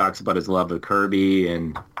 where he talks about his love of Kirby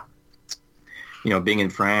and, being in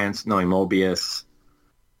France, knowing Mobius,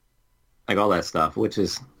 like all that stuff, which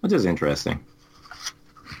is interesting.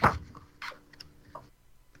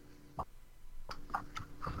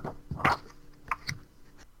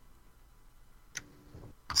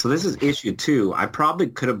 So this is issue 2. I probably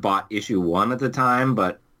could have bought issue 1 at the time,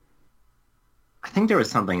 but I think there was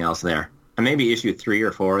something else there. And maybe issue 3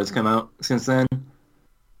 or 4 has come out since then.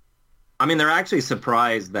 I mean, they're actually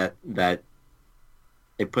surprised that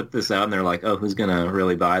they put this out and they're like, oh, who's going to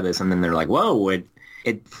really buy this? And then they're like, whoa,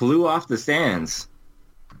 it flew off the stands,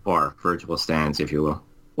 or virtual stands, if you will.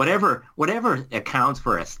 Whatever accounts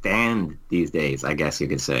for a stand these days, I guess you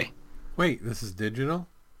could say. Wait, this is digital?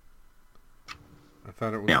 I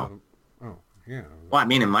thought it was... No. Oh, yeah. Well, I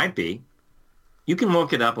mean, it might be. You can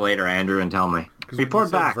look it up later, Andrew, and tell me.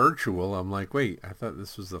 Report back. Virtual, I'm like, wait, I thought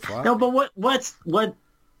this was the flop. No, but what?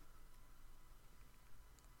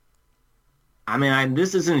 I mean,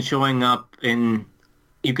 this isn't showing up in.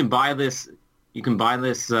 You can buy this. You can buy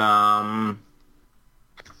this from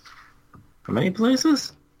many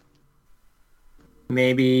places.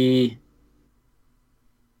 maybe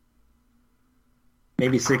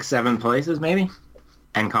 6, 7 places, maybe,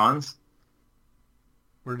 and cons.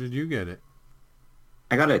 Where did you get it?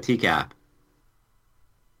 I got a TCAP.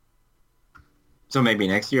 So maybe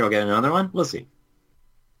next year I'll get another one. We'll see.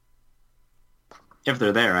 If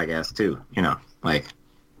they're there, I guess, too. You know, like,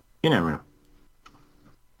 you never know.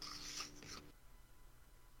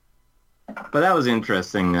 But that was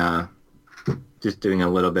interesting, just doing a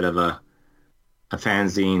little bit of a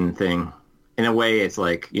fanzine thing. In a way, it's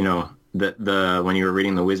like, you know, the when you were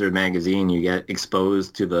reading the Wizard magazine, you get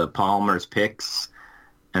exposed to the Palmer's picks,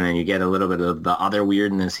 and then you get a little bit of the other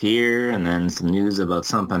weirdness here, and then some news about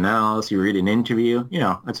something else. You read an interview. You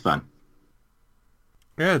know, it's fun.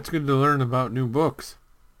 Yeah, it's good to learn about new books.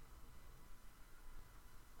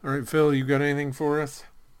 All right, Phil, you got anything for us?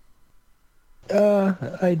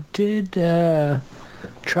 I did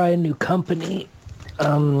try a new company.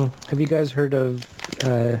 Have you guys heard of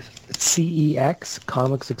CEX,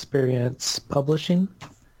 Comics Experience Publishing?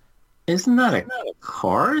 Isn't that a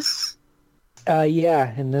course?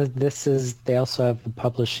 Yeah, and this is, they also have the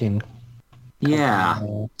publishing. Yeah.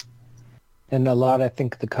 And a lot, I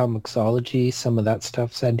think, the Comixology, some of that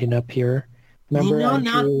stuff's ending up here. Remember, You know,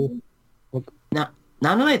 Andrew?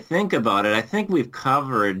 now that I think about it, I think we've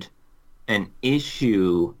covered an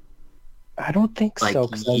issue. I don't think like so.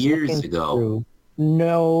 'Cause I was years looking ago. through.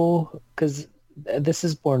 No, because this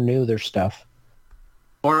is more new, their stuff.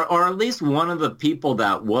 Or at least one of the people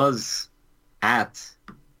that was at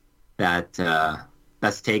that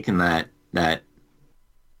that's taken that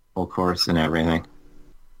whole course and everything.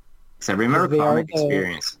 So I remember They are Comic the-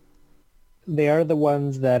 Experience. They are the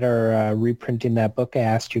ones that are reprinting that book I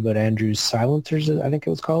asked you about, Andrew's Silencers, I think it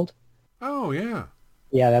was called. Oh, yeah.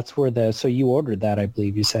 Yeah, that's where so you ordered that, I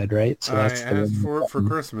believe you said, right? So I that's asked one. for it for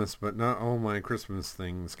Christmas, but not all my Christmas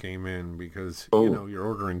things came in because, Oh. you know, you're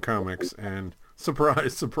ordering comics and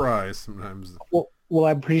surprise, surprise, sometimes. Well,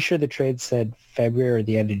 I'm pretty sure the trade said February or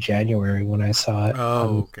the end of January when I saw it.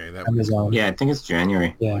 Oh, okay. That was Amazon. Yeah, I think it's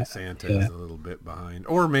January. Yeah, my Santa yeah. is a little bit behind.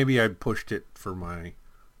 Or maybe I pushed it for my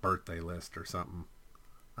birthday list or something.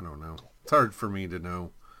 I don't know. It's hard for me to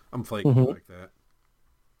know. I'm flaky Mhm. like that.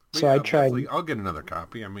 But So I yeah, tried- definitely, I'll get another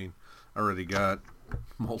copy. I mean, I already got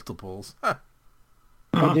multiples. I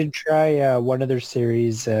did try one of their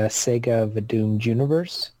series, Sega of a Doomed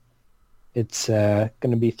Universe. It's going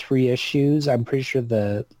to be 3 issues. I'm pretty sure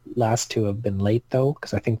the last 2 have been late, though,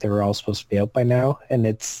 because I think they were all supposed to be out by now. And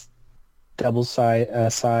it's double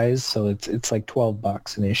size, so it's like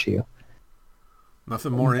 $12 an issue.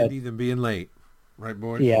 Nothing more But- indie than being late. Right,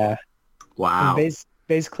 boys? Yeah. Wow. And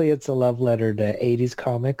basically, it's a love letter to 80s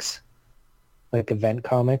comics, like event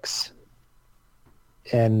comics.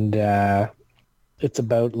 And it's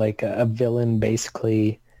about like a villain,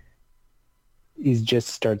 basically. He just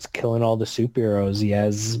starts killing all the superheroes. He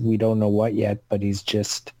has, we don't know what yet, but he's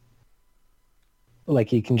just, like,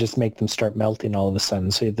 he can just make them start melting all of a sudden.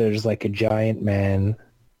 So there's like a giant man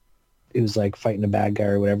who's like fighting a bad guy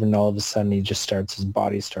or whatever, and all of a sudden his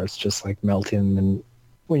body starts just like melting. And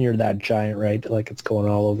when you're that giant, right, like it's going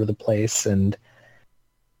all over the place. And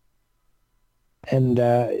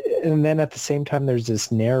then at the same time, there's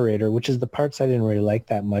this narrator, which is the parts I didn't really like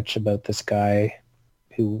that much about this guy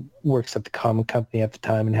who works at the comic company at the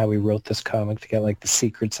time and how he wrote this comic to get like the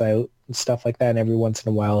secrets out and stuff like that. And every once in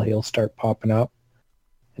a while, he'll start popping up.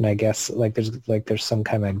 And I guess there's some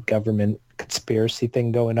kind of government conspiracy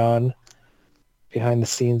thing going on behind the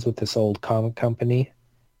scenes with this old comic company.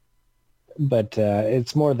 But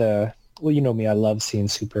it's more well, you know me, I love seeing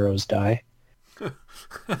superheroes die.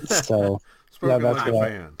 So Spoken that's like a what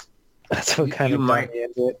fan. that's what kind You of might- got me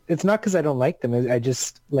into it. It's not because I don't like them. I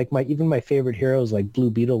just like even my favorite heroes, like Blue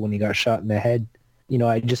Beetle when he got shot in the head. You know,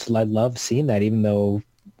 I love seeing that, even though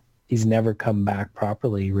he's never come back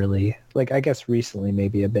properly, really. Like, I guess recently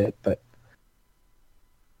maybe a bit, but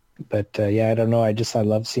yeah, I don't know. I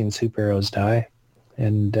love seeing superheroes die.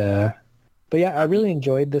 And, but yeah, I really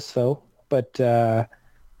enjoyed this though. But,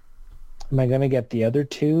 am I going to get the other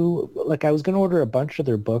 2? Like, I was going to order a bunch of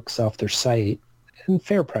their books off their site and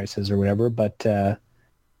fair prices or whatever. But, the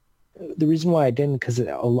reason why I didn't, because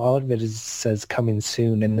a lot of it says coming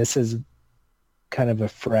soon. And this is kind of a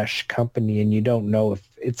fresh company and you don't know if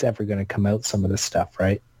it's ever going to come out, some of this stuff,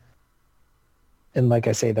 right? And like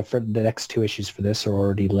I say, the next 2 issues for this are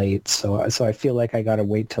already late, so I feel like I gotta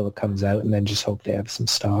wait till it comes out and then just hope they have some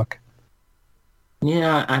stock.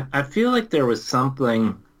 Yeah, I feel like there was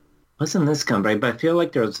something, wasn't this company, but I feel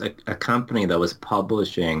like there was a company that was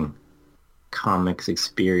publishing Comics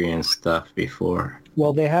Experience stuff before.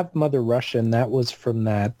 Well, they have Mother Russia, and that was from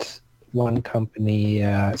that one company,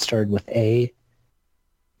 started with A,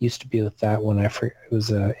 used to be with that one. I forget, it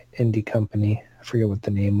was a indie company. I forget what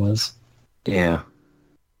the name was. Yeah.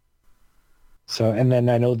 So, and then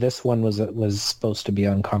I know this one was supposed to be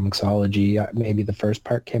on Comixology. Maybe the first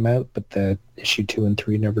part came out, but the issue 2 and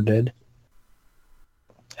 3 never did.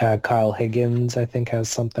 Kyle Higgins, I think, has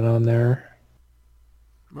something on there.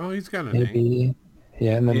 Well, he's got a name. Maybe.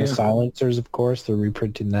 Yeah, and then Yeah. the Silencers, of course, they're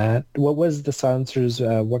reprinting that. What was the Silencers?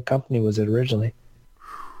 What company was it originally?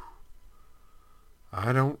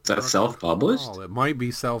 I don't. Is that self-published? recall. It might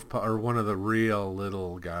be or one of the real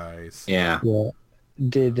little guys. Yeah. Yeah.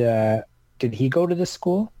 Did he go to this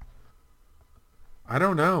school? I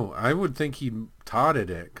don't know. I would think he taught at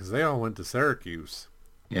it because they all went to Syracuse.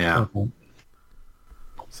 Yeah. Okay.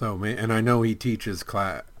 So, and I know he teaches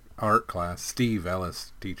art class. Steve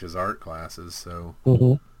Ellis teaches art classes, so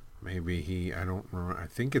Mm-hmm. maybe I don't remember. I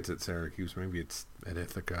think it's at Syracuse. Maybe it's at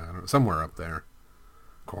Ithaca. I don't know. Somewhere up there.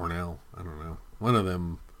 Cornell. I don't know. One of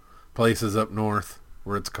them places up north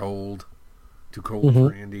where it's cold. Too cold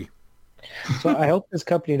for Andy. So I hope this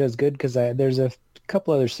company does good because there's a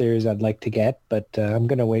couple other series I'd like to get, but I'm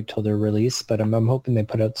going to wait till they're released. But I'm hoping they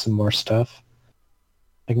put out some more stuff.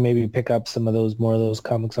 Like maybe pick up some of those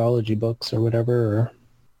Comixology books or whatever.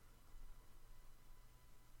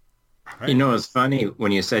 You know, it's funny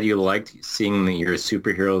when you said you liked seeing your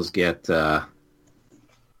superheroes get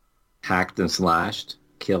hacked and slashed,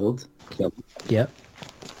 killed. Yep.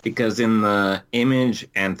 Because in the Image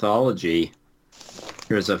anthology,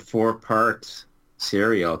 there's a 4-part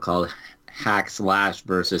serial called Hack Slash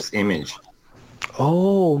versus Image.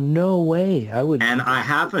 Oh, no way. And I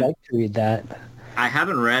haven't like to read that. I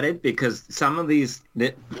haven't read it because some of these,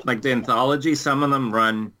 like the anthology, some of them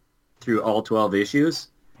run through all 12 issues.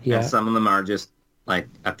 Yeah. And some of them are just like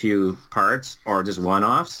a few parts or just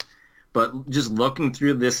one-offs. But just looking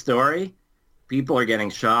through this story, people are getting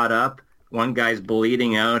shot up. One guy's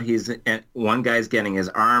bleeding out. One guy's getting his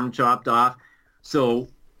arm chopped off. So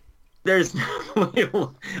there's a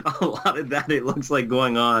lot of that, it looks like,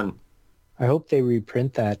 going on. I hope they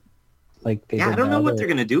reprint that. Like they did I don't know what other- they're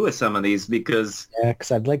going to do with some of these because, Yeah,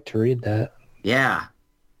 because I'd like to read that. yeah.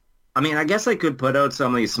 I mean, I guess they could put out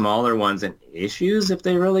some of these smaller ones in issues if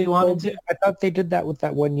they really wanted to. I thought they did that with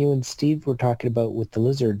that one you and Steve were talking about with the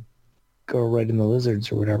lizard. Go right in the lizards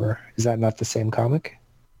or whatever. Is that not the same comic?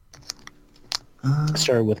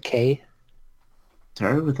 Started with K.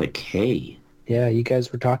 Started with a K. Yeah, you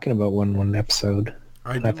guys were talking about one episode.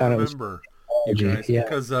 I do thought it was remember you guys yeah.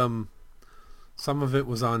 because some of it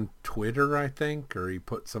was on Twitter, I think, or he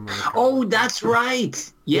put some of the Oh, that's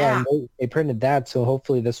right. Yeah. they printed that, so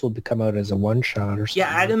hopefully this will come out as a one-shot or something.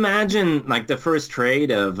 Yeah, I'd imagine like the first trade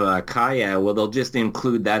of Kaya, well, they'll just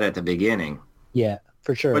include that at the beginning. Yeah,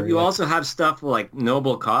 for sure. But you yeah. also have stuff like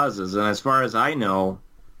Noble Causes, and as far as I know,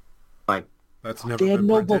 like That's never They had been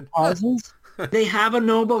noble printed. causes? they have a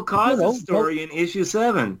Noble Causes no. story in issue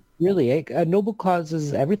 7. Really? Noble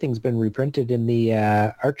causes, everything's been reprinted in the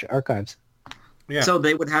archives. Yeah. So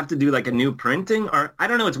they would have to do like a new printing, or I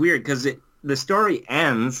don't know. It's weird because the story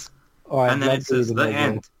ends, Oh, I'd and then love it to read says the Noble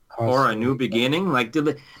end Cause or a story. new beginning. Like,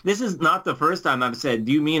 this is not the first time I've said,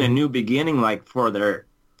 do you mean a new beginning, like for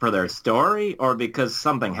their story, or because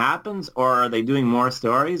something happens, or are they doing more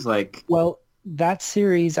stories? Like, Well, that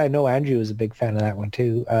series, I know Andrew was a big fan of that one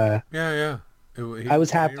too. Yeah. I was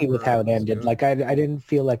happy with how it ended. Good. Like I didn't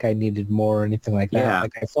feel like I needed more or anything like that. Yeah.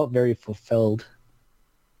 Like I felt very fulfilled.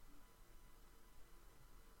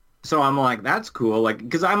 so I'm like, that's cool. Like,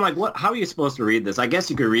 because I'm like, what? How are you supposed to read this? I guess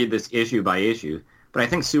you could read this issue by issue, but I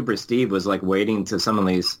think Super Steve was like waiting to some of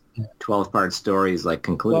these 12-part stories like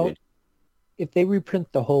concluded. Well, if they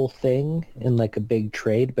reprint the whole thing in like a big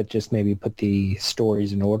trade, but just maybe put the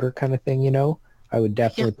stories in order kind of thing, I would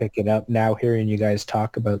definitely pick it up now hearing you guys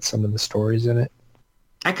talk about some of the stories in it.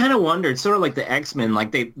 I kind of wondered, sort of like the X-Men,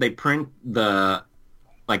 like they print the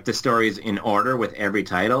stories in order with every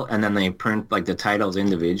title, and then they print like the titles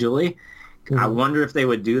individually. I wonder if they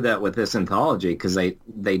would do that with this anthology, because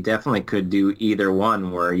they definitely could do either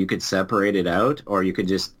one, where you could separate it out, or you could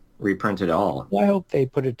just reprint it all. Well, I hope they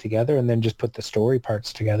put it together and then just put the story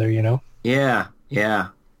parts together, Yeah.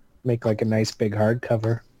 Make like a nice big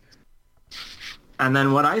hardcover. And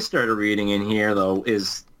then what I started reading in here, though,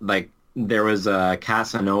 is like there was a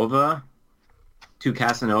Casanova, 2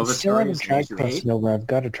 Casanova Still haven't stories. tried Casanova. I've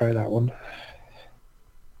got to try that one.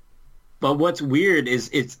 But what's weird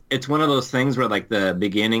is it's one of those things where like the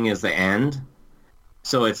beginning is the end.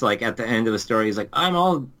 So it's like at the end of the story, he's like, I'm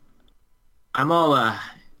all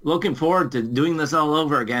looking forward to doing this all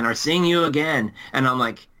over again or seeing you again. And I'm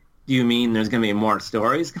like, do you mean there's going to be more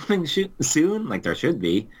stories coming soon? Like there should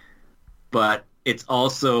be. But it's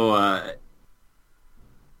also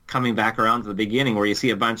coming back around to the beginning where you see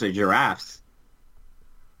a bunch of giraffes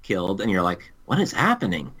killed, and you're like, what is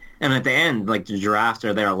happening? And at the end, like, the giraffes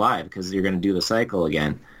are there alive because you're going to do the cycle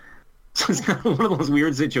again. So it's kind of one of those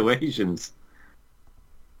weird situations.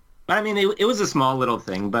 But I mean, it was a small little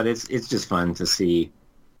thing, but it's just fun to see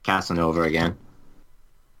Casanova again.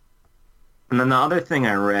 And then the other thing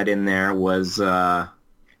I read in there was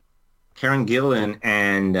Karen Gillan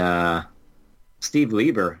and Steve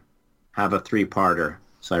Lieber have a 3-parter.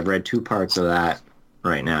 So I've read 2 parts of that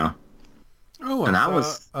right now. Oh, and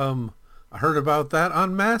I heard about that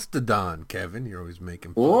on Mastodon, Kevin. You're always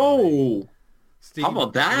making fun of me. Whoa! Steve, How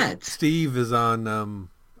about that? Steve is on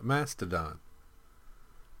Mastodon.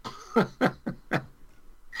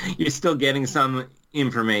 You're still getting some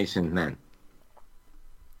information then.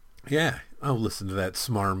 Yeah, I'll listen to that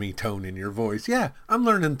smarmy tone in your voice. Yeah, I'm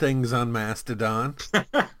learning things on Mastodon.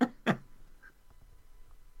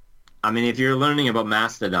 I mean, if you're learning about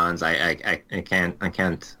mastodons, I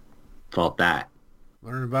can't fault that.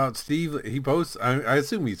 Learn about Steve. He posts. I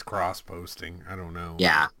assume he's cross-posting. I don't know.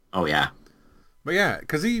 Yeah. Oh, yeah. But yeah,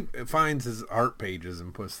 because he finds his art pages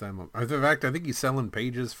and puts them up. In fact, I think he's selling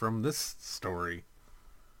pages from this story.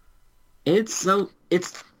 It's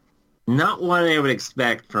not what I would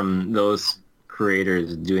expect from those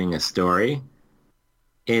creators doing a story.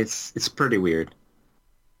 It's pretty weird.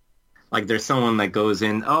 Like, there's someone that goes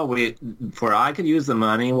in, I could use the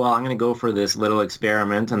money, well, I'm going to go for this little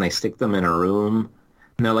experiment, and they stick them in a room.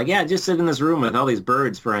 And they're like, yeah, just sit in this room with all these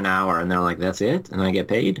birds for an hour. And they're like, that's it? And I get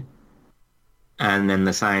paid? And then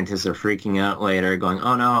the scientists are freaking out later, going,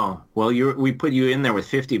 oh, no, well, we put you in there with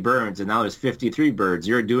 50 birds, and now there's 53 birds.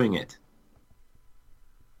 You're doing it.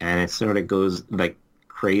 And it sort of goes, like,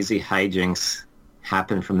 crazy hijinks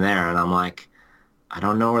happen from there. And I'm like, I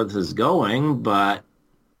don't know where this is going, but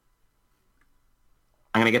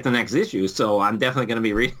I'm going to get the next issue, so I'm definitely going to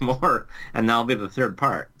be reading more, and that'll be the 3rd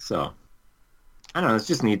part. So, I don't know, it's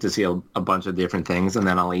just neat to see a bunch of different things, and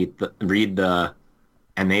then I'll read and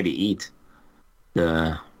maybe eat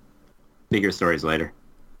the bigger stories later.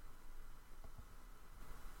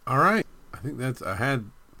 All right. I had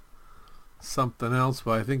something else,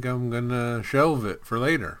 but I think I'm going to shelve it for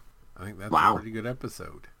later. I think that's a pretty good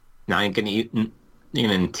episode. Now you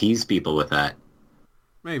can tease people with that.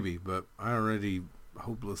 Maybe, but I already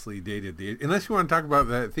hopelessly dated unless you want to talk about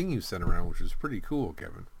that thing you sent around, which is pretty cool,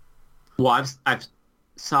 Kevin. Well, I've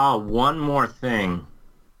saw one more thing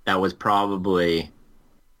that was probably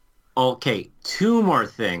 2 more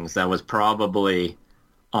things that was probably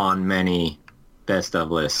on many best of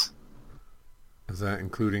lists. Is that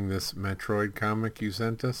including this Metroid comic you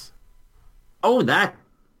sent us? Oh, that?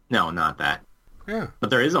 No, not that. Yeah. But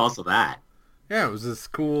there is also that. Yeah, it was this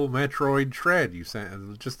cool Metroid shred you sent. It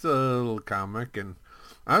was just a little comic, and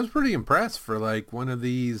I was pretty impressed for, like, one of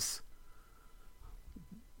these,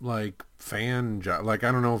 like, fan job. Like,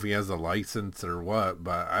 I don't know if he has a license or what,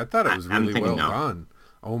 but I thought it was really well done.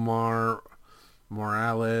 Omar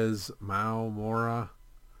Morales, Mao Mora,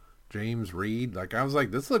 James Reed. Like, I was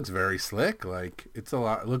like, this looks very slick. Like, it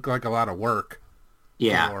looked like a lot of work.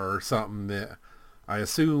 Yeah. Or something that I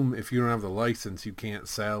assume if you don't have the license, you can't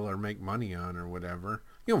sell or make money on or whatever.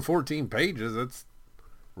 14 pages, that's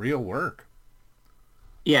real work.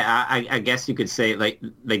 Yeah, I guess you could say, like,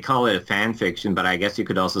 they call it a fan fiction, but I guess you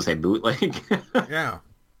could also say bootleg. Yeah.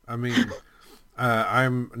 I mean,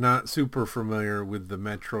 I'm not super familiar with the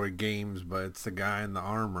Metroid games, but it's the guy in the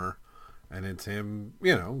armor, and it's him,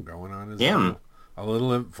 going on his a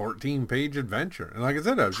little 14-page adventure. And like I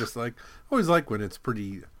said, I was just like, I always like when it's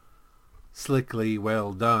pretty slickly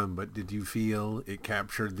well done, but did you feel it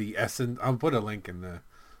captured the essence? I'll put a link in the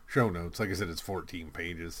show notes. Like I said, it's 14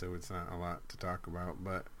 pages, so it's not a lot to talk about.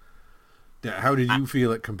 But how did you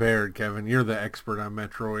feel it compared, Kevin? You're the expert on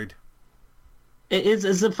Metroid. It's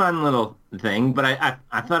a fun little thing, but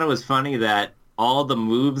I thought it was funny that all the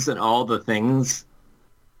moves and all the things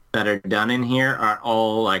that are done in here are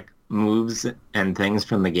all, like, moves and things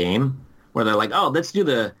from the game, where they're like, oh, let's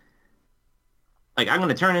do I'm going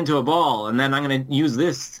to turn into a ball, and then I'm going to use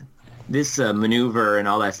this maneuver and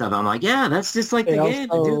all that stuff. I'm like, yeah, that's just like the game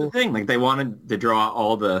to do the thing. Like, they wanted to draw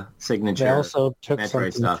all the signature. They also took Metroid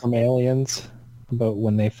something stuff from Aliens, but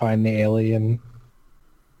when they find the alien,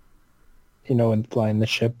 and flying the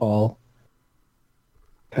ship all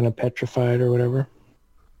kind of petrified or whatever.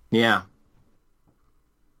 Yeah.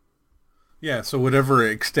 Yeah, so whatever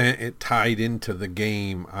extent it tied into the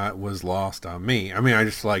game was lost on me. I mean, I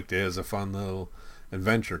just liked it as a fun little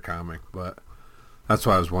adventure comic, but that's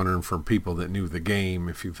why I was wondering for people that knew the game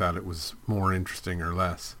if you thought it was more interesting or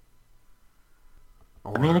less.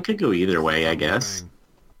 I mean, it could go either way, I guess.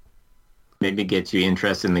 maybe get you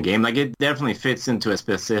interested in the game. Like it definitely fits into a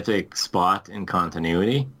specific spot in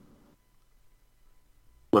continuity.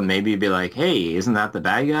 But maybe be like, hey, isn't that the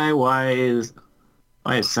bad guy? Why is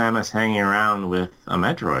Samus hanging around with a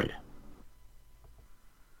Metroid?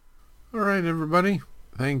 All right, everybody.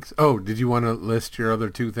 Thanks. Oh, did you want to list your other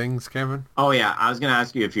two things, Kevin? Oh yeah, I was gonna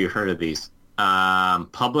ask you if you heard of these.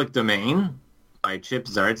 Public Domain by Chip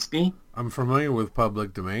Zdarsky. I'm familiar with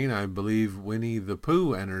Public Domain. I believe Winnie the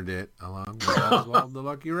Pooh entered it along with Oswald the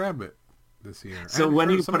Lucky Rabbit this year. So And when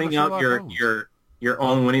are for you some of the putting out Sherlock Holmes. your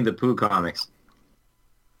own Winnie the Pooh comics?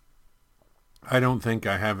 I don't think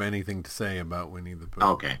I have anything to say about Winnie the Pooh.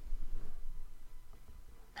 Okay.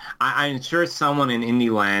 I'm sure someone in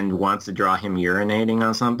Indie Land wants to draw him urinating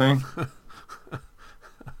on something.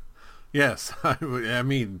 Yes, I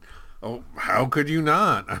mean, oh, how could you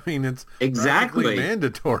not? I mean, it's Exactly. practically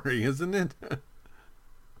mandatory, isn't it?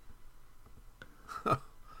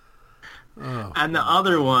 Oh, And the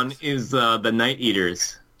other one is the Night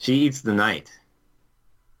Eaters. She eats the night.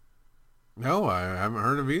 no, I haven't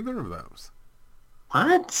heard of either of those.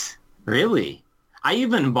 What? Really? I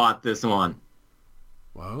even bought this one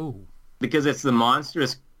Whoa. because it's the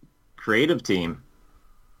monstrous creative team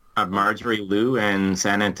of Marjorie Liu and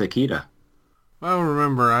Sana Takeda. Well,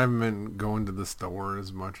 remember, I haven't been going to the store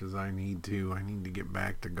as much as I need to. I need to get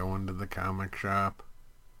back to going to the comic shop.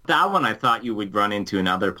 That one I thought you would run into in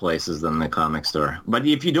other places than the comic store. But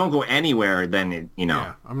if you don't go anywhere, then,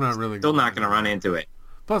 Yeah, I'm not really... still not going to run into it.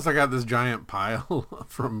 Plus, I got this giant pile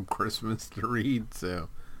from Christmas to read, so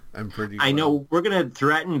I'm pretty... I know we're going to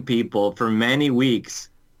threaten people for many weeks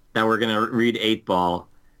that we're going to read 8-Ball,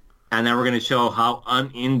 and then we're going to show how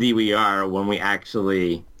un-indie we are when we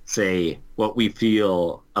actually say what we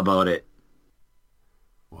feel about it.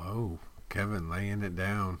 Whoa, Kevin, laying it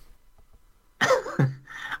down.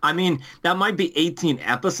 I mean, that might be 18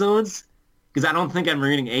 episodes, because I don't think I'm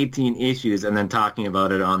reading 18 issues and then talking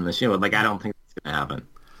about it on the show. Like, I don't think that's going to happen.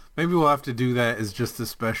 Maybe we'll have to do that as just a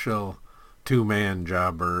special two-man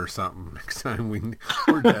jobber or something next time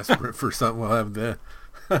we're desperate for something. We'll have the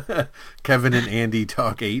Kevin and Andy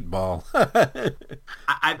talk 8-Ball.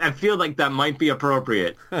 I feel like that might be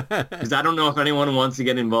appropriate, because I don't know if anyone wants to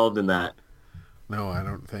get involved in that. No, I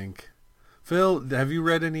don't think. Phil, have you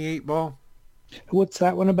read any 8-Ball? What's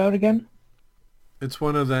that one about again? It's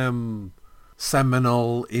one of them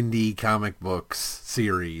seminal indie comic books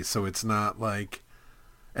series, so it's not like...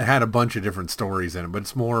 It had a bunch of different stories in it, but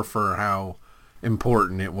it's more for how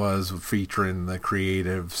important it was featuring the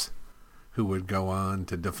creatives who would go on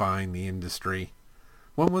to define the industry.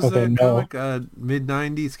 When was that comic?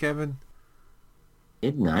 Mid-90s, Kevin?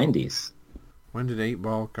 Mid-90s? When did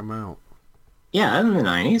 8-Ball come out? Yeah, in the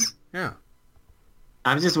 90s. Yeah.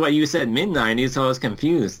 I was just what you said, mid-90s, so I was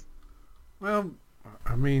confused. Well,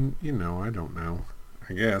 I mean, I don't know.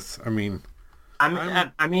 I guess. I mean...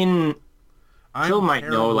 Phil might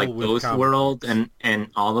know, like, terrible with Ghost comic World books. and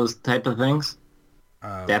all those type of things.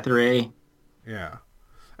 Death Ray. Yeah.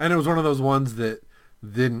 And it was one of those ones that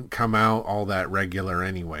didn't come out all that regular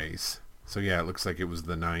anyways. So yeah, it looks like it was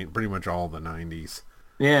pretty much all the 90s.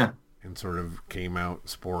 Yeah. And sort of came out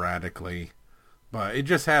sporadically. But it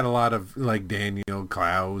just had a lot of, like, Daniel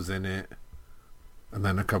Clowes in it. And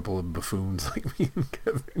then a couple of buffoons like me and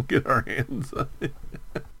Kevin get our hands on it.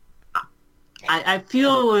 I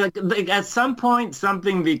feel like at some point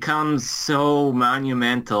something becomes so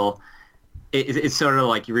monumental. It's sort of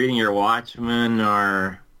like you're reading your Watchmen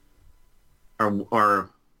or I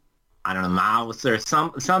don't know, Mouse or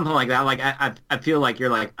something like that. Like I feel like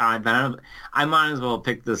you're like I might as well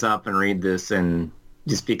pick this up and read this, and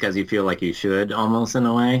just because you feel like you should, almost in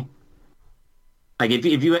a way. Like if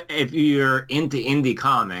you're into indie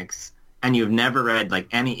comics and you've never read like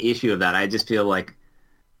any issue of that, I just feel like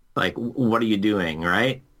what are you doing,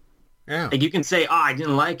 right? Yeah. Like you can say, oh, I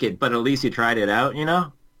didn't like it, but at least you tried it out,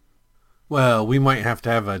 Well, we might have to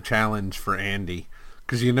have a challenge for Andy.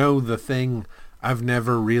 Because the thing I've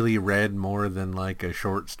never really read more than like a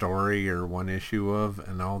short story or one issue of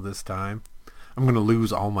in all this time. I'm going to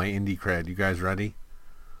lose all my indie cred. You guys ready?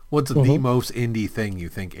 What's the most indie thing you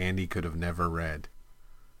think Andy could have never read?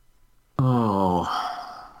 Oh.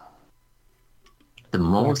 The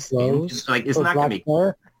most indie, like it's not going to be...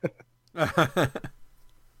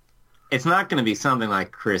 It's not going to be something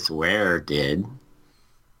like Chris Ware did.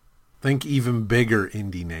 Think even bigger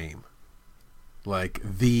indie name. Like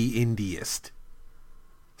The Indiest.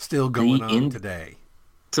 Still going on today.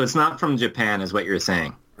 So it's not from Japan is what you're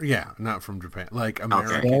saying? Yeah, not from Japan. Like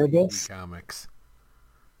American indie comics.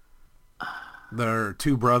 There are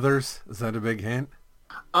two brothers. Is that a big hint?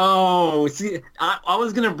 Oh, see, I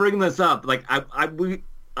was going to bring this up. Like, I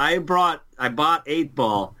I bought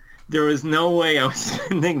 8-Ball. There was no way I was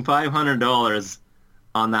spending $500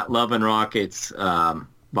 on that Love and Rockets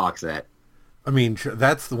box set. I mean,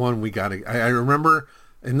 that's the one we got to... I remember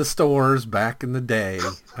in the stores back in the day,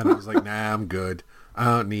 and I was like, nah, I'm good. I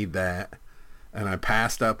don't need that. And I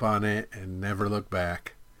passed up on it and never looked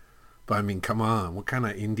back. But I mean, come on. What kind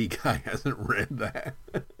of indie guy hasn't read that?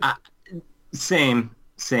 Same.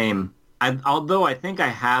 Although I think I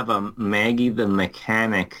have a Maggie the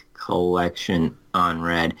Mechanic collection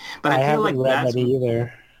unread. But I feel like that's... that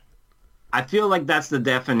either. I feel like that's the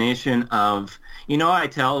definition of, I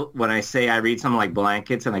tell when I say I read something like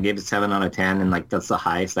Blankets and I gave it 7 out of 10 and like that's the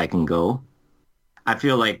highest I can go. I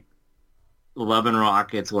feel like Love and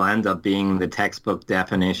Rockets will end up being the textbook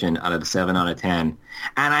definition out of 7 out of 10.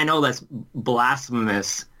 And I know that's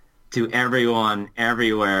blasphemous to everyone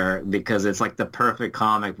everywhere because it's like the perfect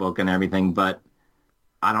comic book and everything, but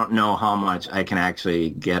I don't know how much I can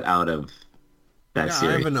actually get out of that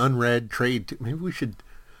series. I have an unread trade too. Maybe we should...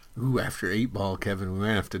 after 8-Ball, Kevin, we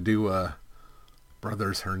might have to do a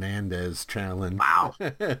Brothers Hernandez challenge. Wow.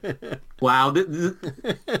 Wow. We're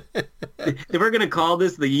going to call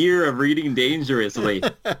this the year of reading dangerously.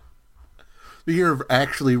 The year of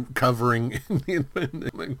actually covering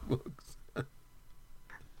independent books.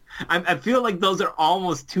 I feel like those are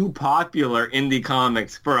almost too popular indie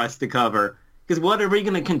comics for us to cover. Because what are we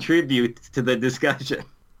going to contribute to the discussion?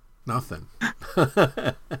 Nothing.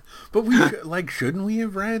 But we shouldn't we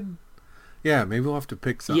have read? Yeah, maybe we'll have to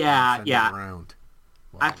pick something. Yeah. Around.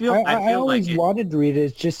 Wow. I always like wanted to read it.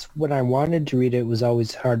 It's just when I wanted to read it, it was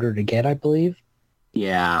always harder to get, I believe.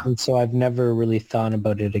 Yeah. And so I've never really thought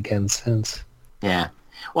about it again since. Yeah.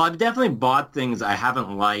 Well, I've definitely bought things I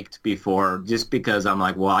haven't liked before just because I'm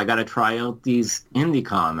like, well, I got to try out these indie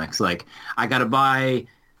comics. Like, I got to buy,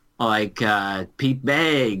 Pete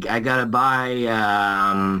Begg. I got to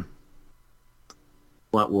buy,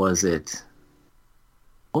 what was it?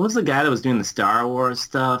 What was the guy that was doing the Star Wars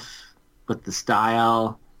stuff with the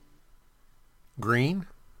style? Green?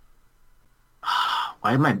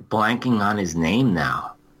 Why am I blanking on his name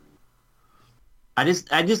now? I just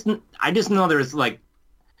know there's like,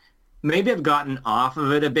 maybe I've gotten off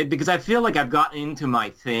of it a bit because I feel like I've gotten into my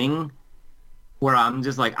thing where I'm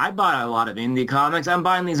just like, I bought a lot of indie comics. I'm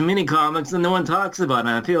buying these mini comics that no one talks about. And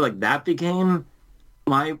I feel like that became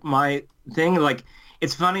my thing. Like,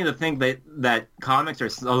 it's funny to think that comics are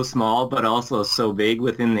so small, but also so big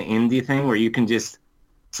within the indie thing where you can just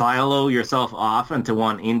silo yourself off into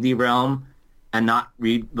one indie realm and not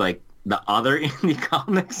read like the other indie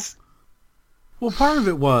comics. Well, part of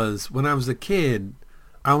it was when I was a kid,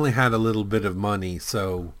 I only had a little bit of money,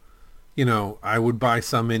 so, I would buy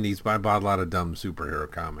some indies, but I bought a lot of dumb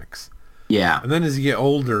superhero comics. Yeah. And then as you get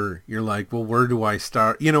older, you're like, well, where do I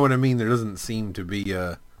start? You know what I mean? There doesn't seem to be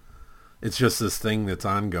it's just this thing that's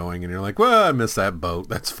ongoing, and you're like, well, I missed that boat.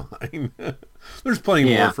 That's fine. There's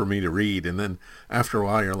plenty more for me to read. And then after a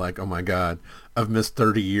while, you're like, oh my God, I've missed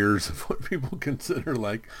 30 years of what people consider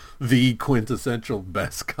like the quintessential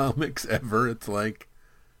best comics ever. It's like,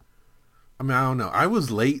 I mean, I don't know. I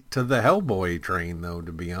was late to the Hellboy train, though,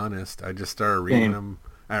 to be honest. I just started reading them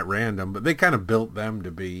at random, but they kind of built them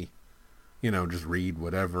to be, just read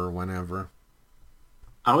whatever, whenever.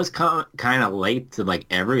 I was kind of late to like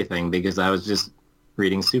everything because I was just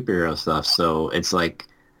reading superhero stuff. So it's like,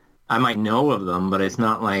 I might know of them, but it's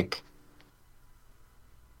not like,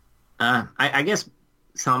 I guess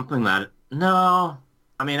something that, no,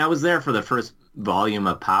 I mean, I was there for the first volume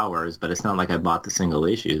of Powers, but it's not like I bought the single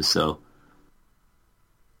issues. So,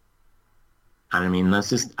 I mean,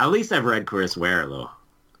 that's just, at least I've read Chris Ware though.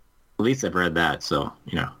 At least I've read that. So,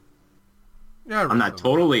 Yeah, I'm not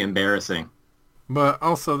totally embarrassing. But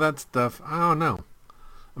also that stuff, I don't know.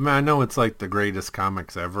 I mean, I know it's like the greatest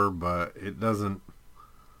comics ever, but it doesn't,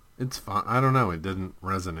 it's fun. I don't know. It didn't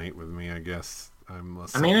resonate with me, I guess. I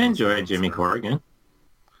enjoyed Jimmy Corrigan.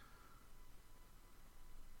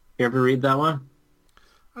 You ever read that one?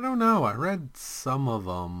 I don't know. I read some of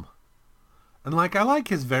them. And I like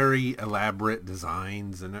his very elaborate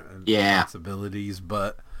designs and sensibilities,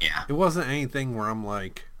 but it wasn't anything where I'm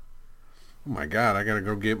like, oh my God, I gotta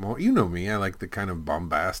go get more. You know me, I like the kind of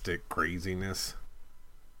bombastic craziness.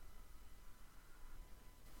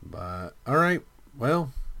 But, alright,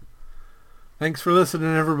 well, thanks for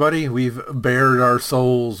listening, everybody. We've bared our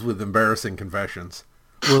souls with embarrassing confessions.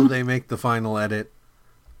 Will they make the final edit?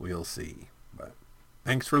 We'll see. But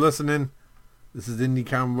thanks for listening. This is Indie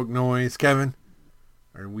Comic Book Noise. Kevin,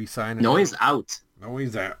 are we signing Noise out?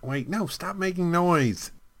 Noise out. Wait, no, stop making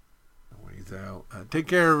noise. Noise out. Take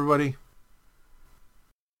care, everybody.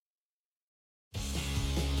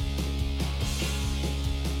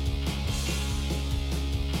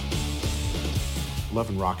 Love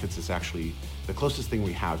and Rockets is actually the closest thing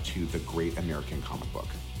we have to the great American comic book.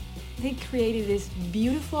 They created this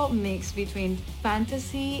beautiful mix between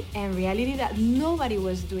fantasy and reality that nobody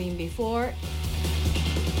was doing before.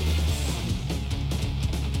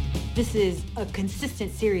 This is a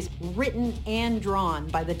consistent series written and drawn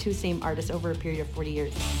by the two same artists over a period of 40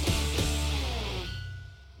 years.